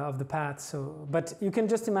of the paths. So, but you can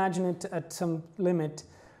just imagine it at some limit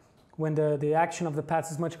when the action of the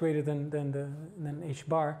paths is much greater than h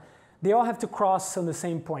bar. They all have to cross on the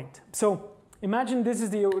same point. So imagine this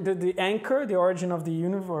is the anchor, the origin of the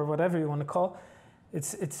universe, or whatever you want to call.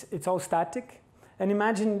 It's all static. And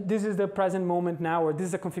imagine this is the present moment now, or this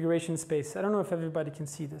is a configuration space. I don't know if everybody can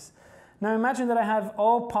see this. Now imagine that I have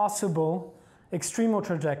all possible extremal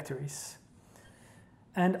trajectories.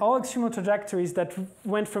 And all extremal trajectories that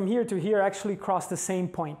went from here to here actually cross the same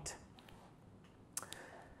point.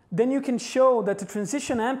 then you can show that the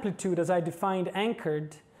transition amplitude, as I defined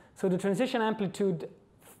anchored, so the transition amplitude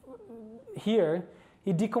here,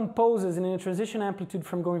 it decomposes in a transition amplitude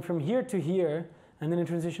from going from here to here, and then a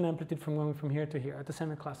transition amplitude from going from here to here at the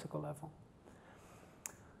semi-classical level.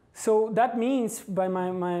 So that means, by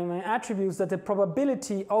my attributes, that the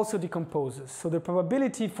probability also decomposes. So the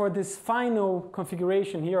probability for this final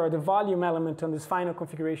configuration here, or the volume element on this final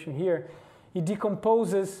configuration here, it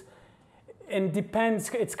decomposes and depends,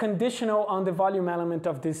 it's conditional on the volume element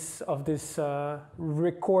of this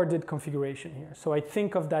recorded configuration here. So I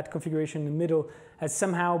think of that configuration in the middle as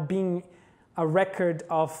somehow being a record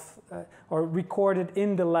of, or recorded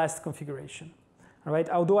in the last configuration. All right?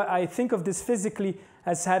 Although I think of this physically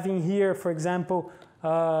as having here, for example,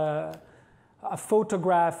 a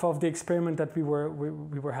photograph of the experiment that we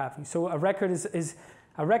were having. So a record is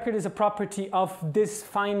a property of this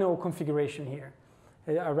final configuration here,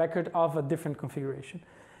 a record of a different configuration.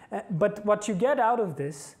 But what you get out of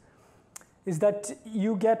this is that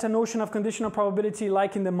you get a notion of conditional probability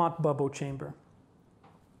like in the Mott bubble chamber.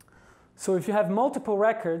 So if you have multiple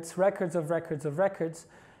records of records,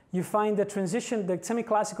 you find that the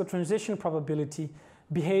semi-classical transition probability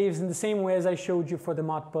behaves in the same way as I showed you for the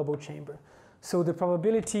Mott bubble chamber. So the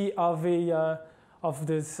probability of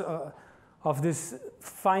this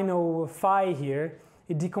final phi here,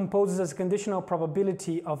 it decomposes as a conditional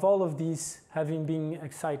probability of all of these having been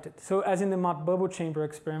excited. So as in the Mott bubble chamber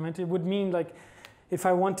experiment, it would mean like if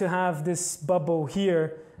I want to have this bubble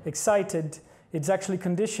here excited, it's actually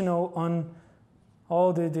conditional on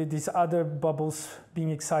all these other bubbles being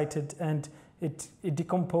excited, and it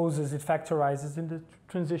decomposes, it factorizes in the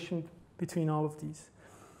transition between all of these.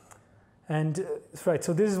 And right,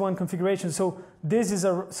 so this is one configuration. So this is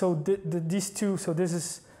these two. So this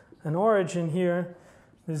is an origin here.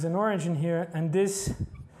 There's an origin here, and this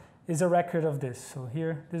is a record of this. So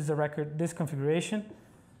here, this is a record. This configuration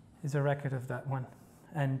is a record of that one,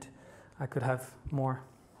 and I could have more.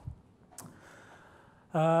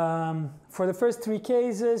 For the first three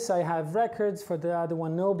cases, I have records. For the other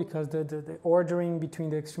one, no, because the ordering between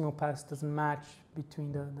the extremal paths doesn't match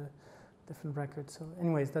between the different records. So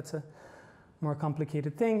anyways, that's a more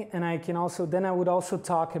complicated thing. And I can also, then I would also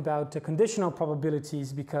talk about the conditional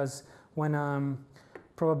probabilities, because when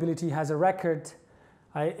probability has a record,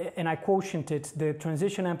 and I quotient it, the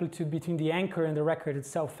transition amplitude between the anchor and the record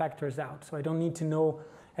itself factors out. So I don't need to know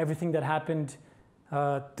everything that happened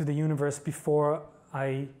to the universe before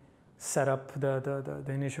I set up the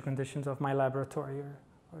initial conditions of my laboratory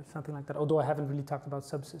or something like that, although I haven't really talked about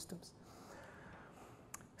subsystems.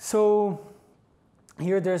 So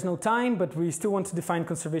here there's no time, but we still want to define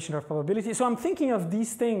conservation of probability. So I'm thinking of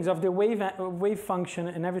these things, of the wave function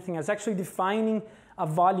and everything, as actually defining a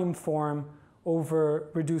volume form over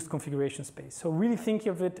reduced configuration space. So really think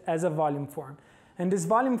of it as a volume form. And this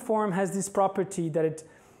volume form has this property that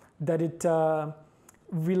it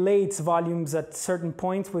relates volumes at certain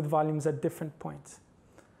points with volumes at different points.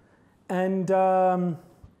 And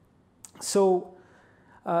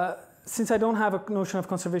since I don't have a notion of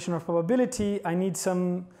conservation of probability, I need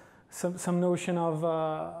some notion of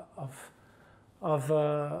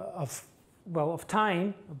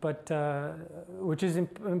time, but which is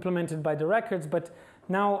implemented by the records. But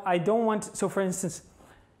now I don't want. So for instance,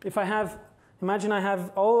 if I have, imagine I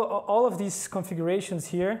have all of these configurations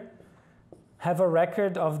here have a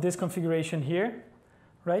record of this configuration here,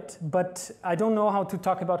 right? But I don't know how to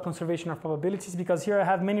talk about conservation of probabilities, because here I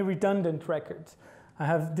have many redundant records. I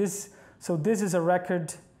have this, so this is a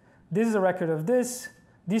record of this,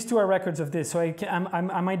 these two are records of this. So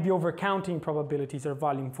I might be overcounting probabilities or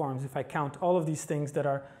volume forms if I count all of these things that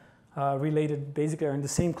are related, basically are in the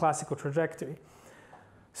same classical trajectory.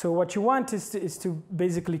 So what you want is to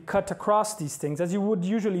basically cut across these things, as you would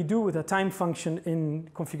usually do with a time function in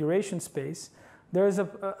configuration space. There is a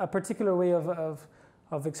particular way of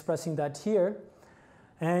expressing that here.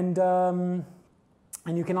 And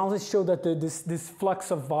you can always show that this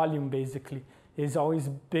flux of volume basically is always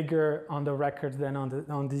bigger on the record than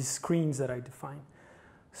on these screens that I define.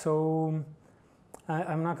 So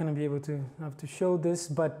I'm not going to be able to have to show this,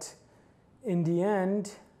 but in the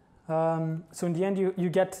end, you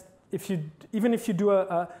get, even if you do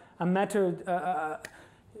a method,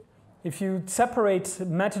 if you separate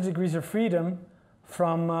matter degrees of freedom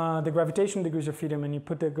from the gravitational degrees of freedom, and you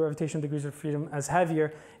put the gravitational degrees of freedom as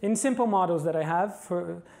heavier in simple models that I have,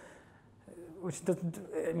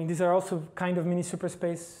 these are also kind of mini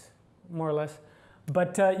superspace, more or less.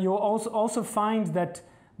 But you'll also find that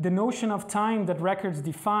the notion of time that records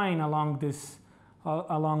define along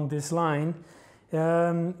this line,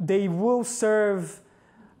 they will serve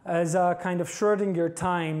as a kind of Schrodinger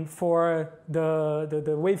time for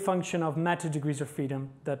the wave function of matter degrees of freedom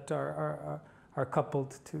that are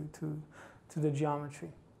coupled to the geometry.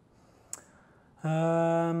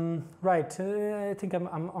 Right, I think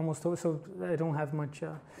I'm almost over, so I don't have much.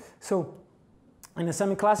 So in a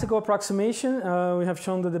semi-classical approximation, we have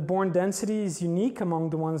shown that the Born density is unique among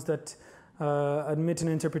the ones that admit an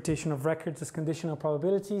interpretation of records as conditional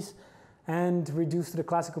probabilities and reduce to the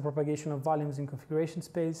classical propagation of volumes in configuration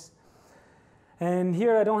space. And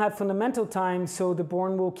here I don't have fundamental time, so the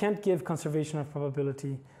Born rule can't give conservation of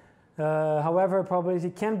probability. However, probability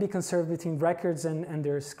can be conserved between records and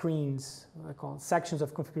their screens, I call it sections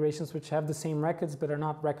of configurations which have the same records but are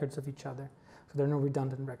not records of each other. So there are no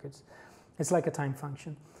redundant records. It's like a time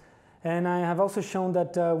function. And I have also shown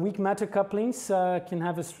that weak matter couplings can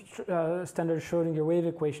have a standard Schrodinger wave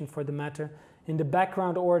equation for the matter in the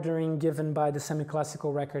background ordering given by the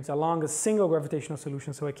semi-classical records along a single gravitational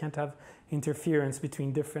solution, so I can't have interference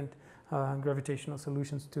between different gravitational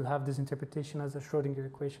solutions to have this interpretation as a Schrodinger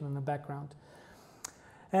equation in the background.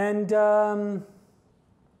 And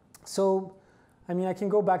so, I mean, I can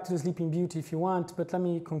go back to the Sleeping Beauty if you want, but let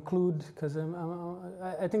me conclude, because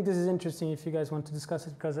I think this is interesting if you guys want to discuss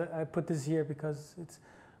it, because I put this here because it's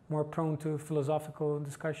more prone to philosophical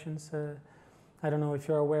discussions. I don't know if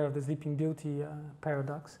you're aware of the Sleeping Beauty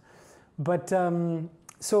paradox. But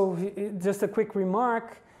so just a quick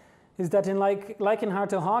remark is that like in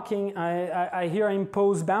Hartle-Hawking, I here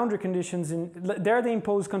impose boundary conditions. There they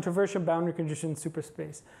impose controversial boundary conditions in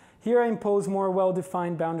superspace. Here I impose more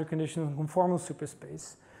well-defined boundary conditions in conformal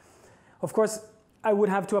superspace. Of course, I would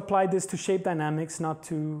have to apply this to shape dynamics, not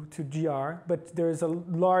to GR, but there is a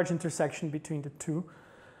large intersection between the two.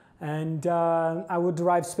 And I would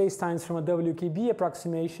derive spacetimes from a WKB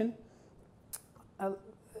approximation,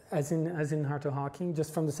 as in Hartle-Hawking,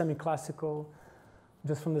 just from the semi-classical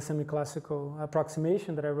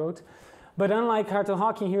approximation that I wrote. But unlike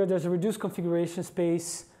Hartle-Hawking here, there's a reduced configuration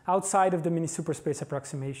space outside of the minisuperspace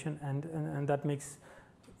approximation, and that makes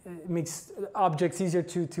objects easier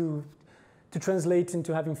to translate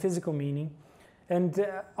into having physical meaning. And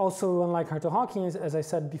also, unlike Hartle-Hawking, as I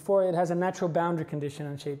said before, it has a natural boundary condition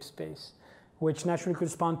in shape space, which naturally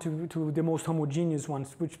correspond to the most homogeneous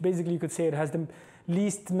ones, which basically you could say it has the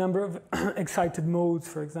least number of excited modes,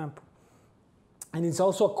 for example. And it's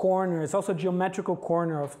also a corner, it's also a geometrical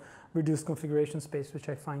corner of reduced configuration space, which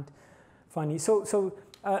I find funny. So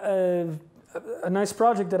a nice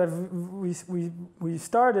project that we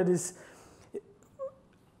started is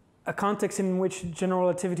a context in which general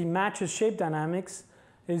relativity matches shape dynamics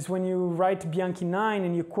is when you write Bianchi 9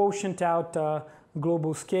 and you quotient out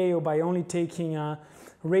global scale by only taking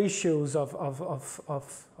ratios of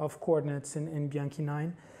coordinates in Bianchi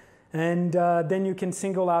 9. And then you can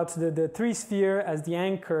single out the 3-sphere as the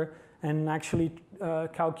anchor and actually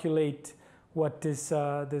calculate what this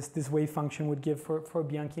wave function would give for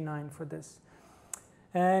Bianchi 9 for this.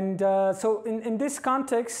 And so in this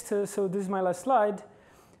context, so this is my last slide,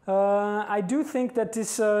 I do think that the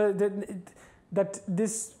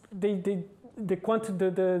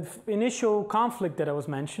initial conflict that I was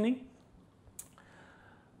mentioning,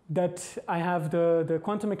 that I have the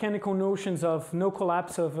quantum mechanical notions of no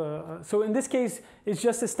collapse of, so in this case, it's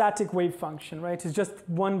just a static wave function, right? It's just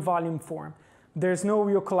one volume form. There's no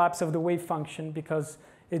real collapse of the wave function because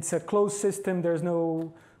it's a closed system. There's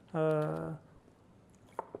no,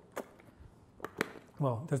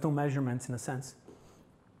 well, there's no measurements in a sense.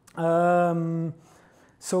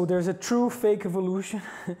 So there's a true fake evolution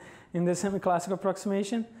in the semi-classical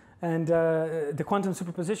approximation, and the quantum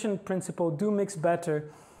superposition principle do mix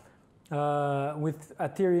better with a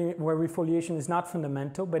theory where refoliation is not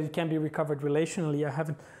fundamental, but it can be recovered relationally. I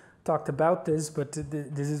haven't talked about this, but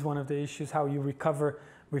this is one of the issues, how you recover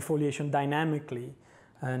refoliation dynamically.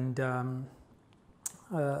 And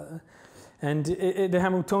the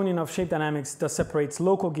Hamiltonian of shape dynamics thus separates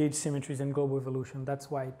local gauge symmetries and global evolution.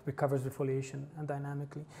 That's why it recovers refoliation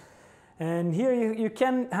dynamically. And here you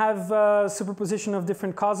can have superposition of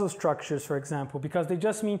different causal structures, for example, because they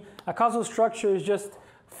just mean a causal structure is just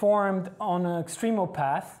formed on an extremal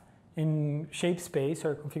path in shape space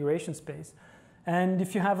or configuration space. And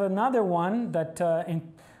if you have another one that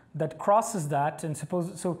that crosses that, and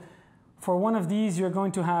suppose so, for one of these you're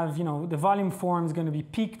going to have, you know, the volume form is going to be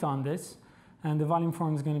peaked on this, and the volume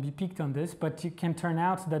form is going to be peaked on this, but it can turn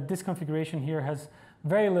out that this configuration here has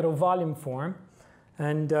very little volume form,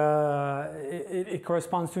 and it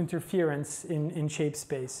corresponds to interference in shape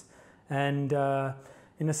space. And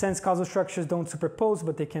in a sense, causal structures don't superpose,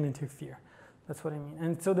 but they can interfere. That's what I mean.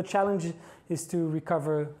 And so the challenge is to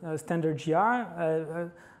recover standard GR.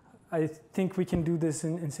 I think we can do this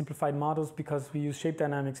in simplified models because we use shape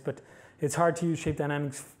dynamics, but it's hard to use shape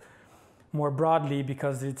dynamics more broadly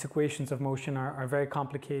because its equations of motion are very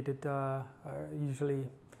complicated. Usually,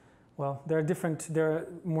 well, there are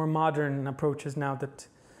more modern approaches now that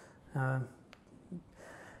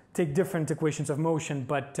take different equations of motion,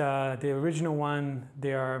 but the original one,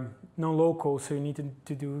 they are non-local, so you need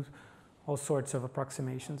to do all sorts of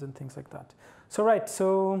approximations and things like that. So right,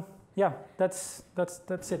 so yeah, that's it.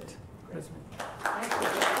 That's it.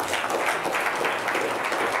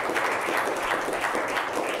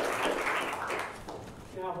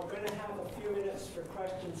 Now we're going to have a few minutes for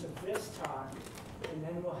questions of this talk, and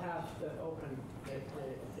then we'll have the open the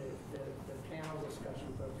panel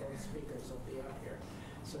discussion, but both speakers will be up here.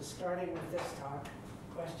 So starting with this talk,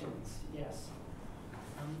 questions? Yes.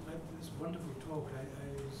 This wonderful talk. I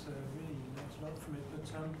was really learned a lot from it, but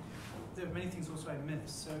there are many things also I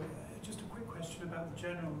missed. So just a quick question about the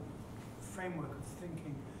general framework of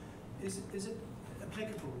thinking. Is it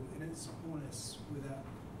applicable in its smallness without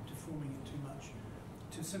deforming it too much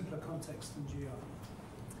to simpler contexts than GR?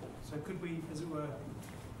 So could we, as it were,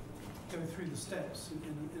 go through the steps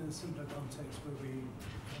in a simpler context where we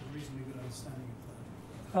have a reasonably good understanding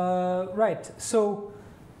of that? Right. So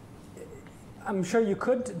I'm sure you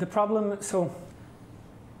could. The problem, so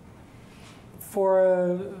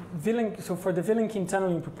for the Vilenkin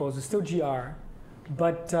tunneling proposal, it's still GR,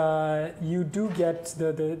 but you do get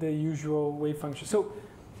the usual wave function. So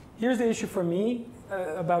here's the issue for me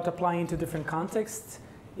about applying to different contexts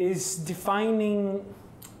is defining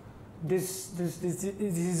these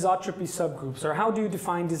isotropy subgroups, or how do you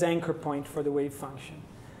define this anchor point for the wave function?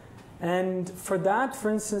 And for that, for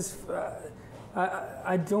instance,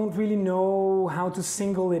 I don't really know how to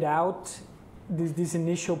single it out, this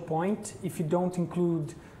initial point, if you don't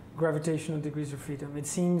include gravitational degrees of freedom. It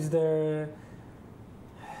seems there...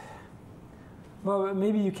 Well,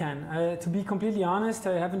 maybe you can. To be completely honest,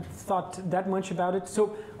 I haven't thought that much about it.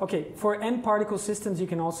 So, okay, for n-particle systems, you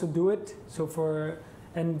can also do it. So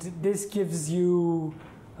and this gives you...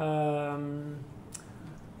 I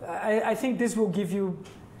think this will give you...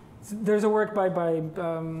 There's a work by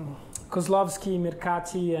Kozlovsky,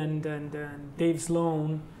 Mercati, and Dave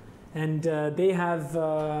Sloan, and they have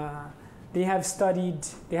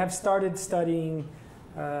started studying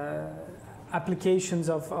applications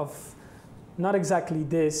of not exactly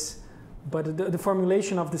this, but the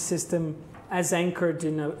formulation of the system as anchored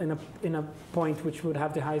in a point which would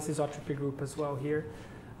have the highest isotropy group as well here.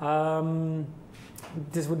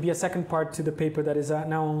 This would be a second part to the paper that is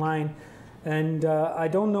now online, and I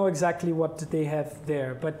don't know exactly what they have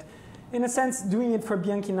there, but in a sense, doing it for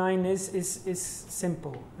Bianchi 9 is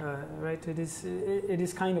simple, right? It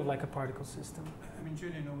is kind of like a particle system. I mean,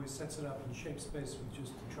 Julian always sets it up in shape space with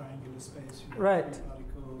just a triangular space, right? Three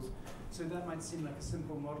particles. So that might seem like a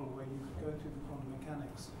simple model where you could go through the quantum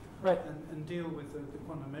mechanics, right, and deal with the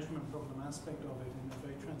quantum measurement problem aspect of it in a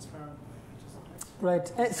very transparent way.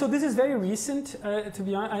 Right. So this is very recent. To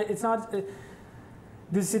be honest, it's not.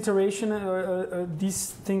 This iteration,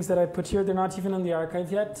 these things that I put here, they're not even on the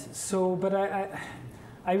archive yet. So, but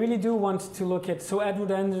I really do want to look at. So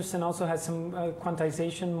Edward Anderson also has some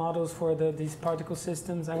quantization models for these particle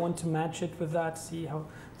systems. I want to match it with that, see how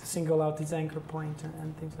to single out these anchor point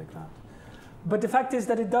and things like that. But the fact is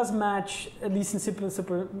that it does match, at least in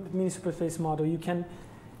minisuperspace model. You can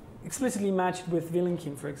explicitly match it with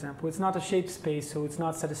Vilenkin, for example. It's not a shape space, so it's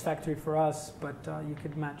not satisfactory for us, but you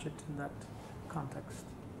could match it in that context.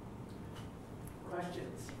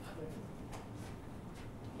 Questions?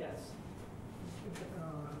 Yes.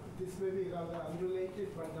 This may be rather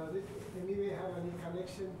unrelated, but does it anyway have any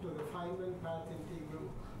connection to the Feynman path integral,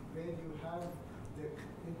 where you have the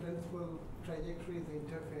in principle trajectories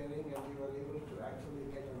interfering and you are able to actually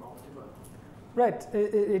get an optimum? Right,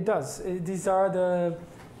 it does. These are the,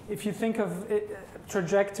 if you think of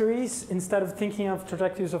trajectories, instead of thinking of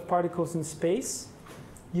trajectories of particles in space,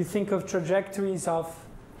 you think of trajectories of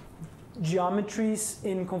geometries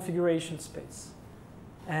in configuration space.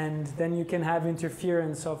 And then you can have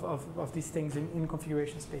interference of these things in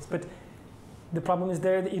configuration space. But the problem is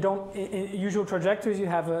there that you don't, in usual trajectories, you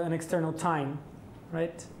have an external time,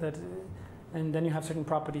 right? And then you have certain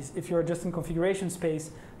properties. If you're just in configuration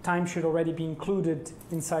space, time should already be included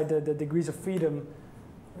inside the degrees of freedom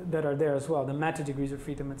that are there as well, the matter degrees of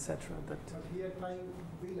freedom, etc. But here time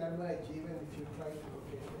will emerge even if you try to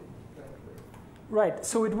locate it that way. Right,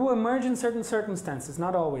 so it will emerge in certain circumstances,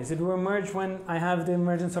 not always. It will emerge when I have the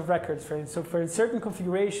emergence of records, right? So for certain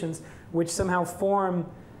configurations which somehow form,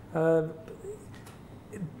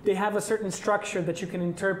 they have a certain structure that you can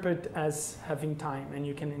interpret as having time, and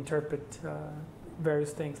you can interpret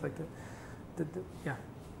various things like yeah.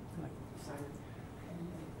 So, I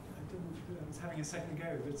was having a second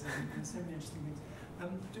go, but there's so many interesting things.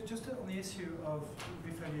 Just on the issue of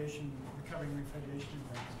refoliation, recovering refoliation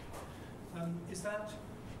events, is that,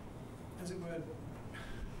 as it were,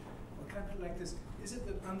 well, can I put it like this? Is it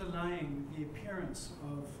that underlying the appearance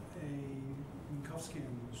of a Minkowskian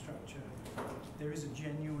structure, there is a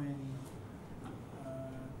genuine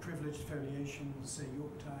privileged foliation, say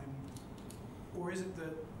York time, or is it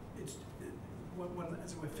that one,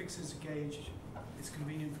 as it were, fixes a gauge, it's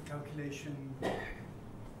convenient for calculation?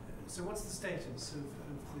 So what's the status of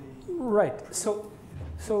the... Right,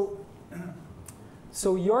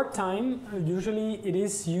 so York time, usually it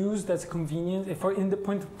is used as a convenient, from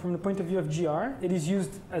the point of view of GR, it is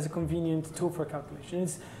used as a convenient tool for calculation.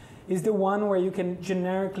 It's the one where you can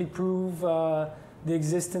generically prove the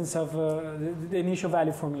existence of the initial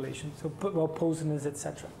value formulation, so Poseness,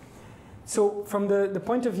 etc. So from the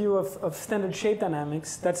point of view of standard shape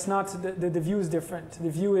dynamics, that's not, the view is different. The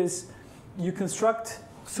view is you construct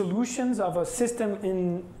solutions of a system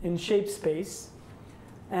in shape space,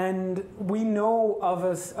 and we know of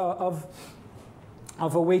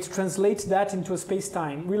a way to translate that into a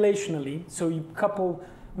space-time relationally. So you couple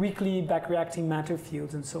weakly back-reacting matter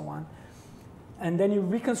fields and so on. And then you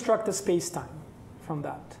reconstruct a space-time from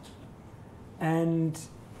that. And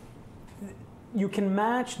you can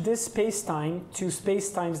match this space-time to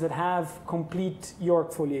space-times that have complete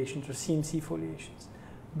York foliations or CMC foliations.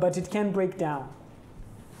 But it can break down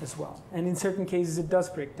as well. And in certain cases, it does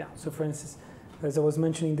break down. So for instance, as I was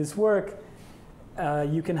mentioning this work,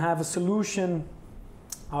 you can have a solution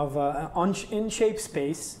of in shape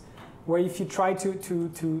space where if you try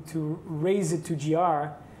to raise it to GR,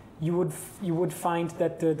 you would find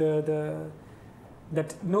that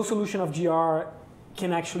that no solution of GR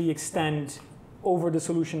can actually extend over the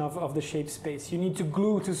solution of the shape space. You need to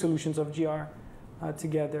glue two solutions of GR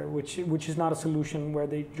together, which is not a solution where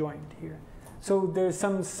they joined here. So there's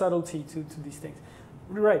some subtlety to these things.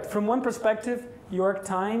 Right, from one perspective, York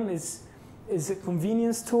time is a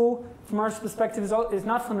convenience tool. From our perspective, it's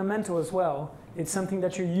not fundamental as well. It's something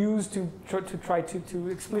that you use to try to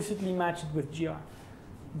explicitly match it with GR.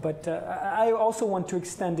 But I also want to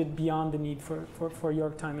extend it beyond the need for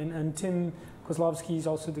York time. And Tim Kozlowski is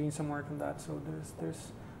also doing some work on that. So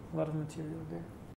there's a lot of material there.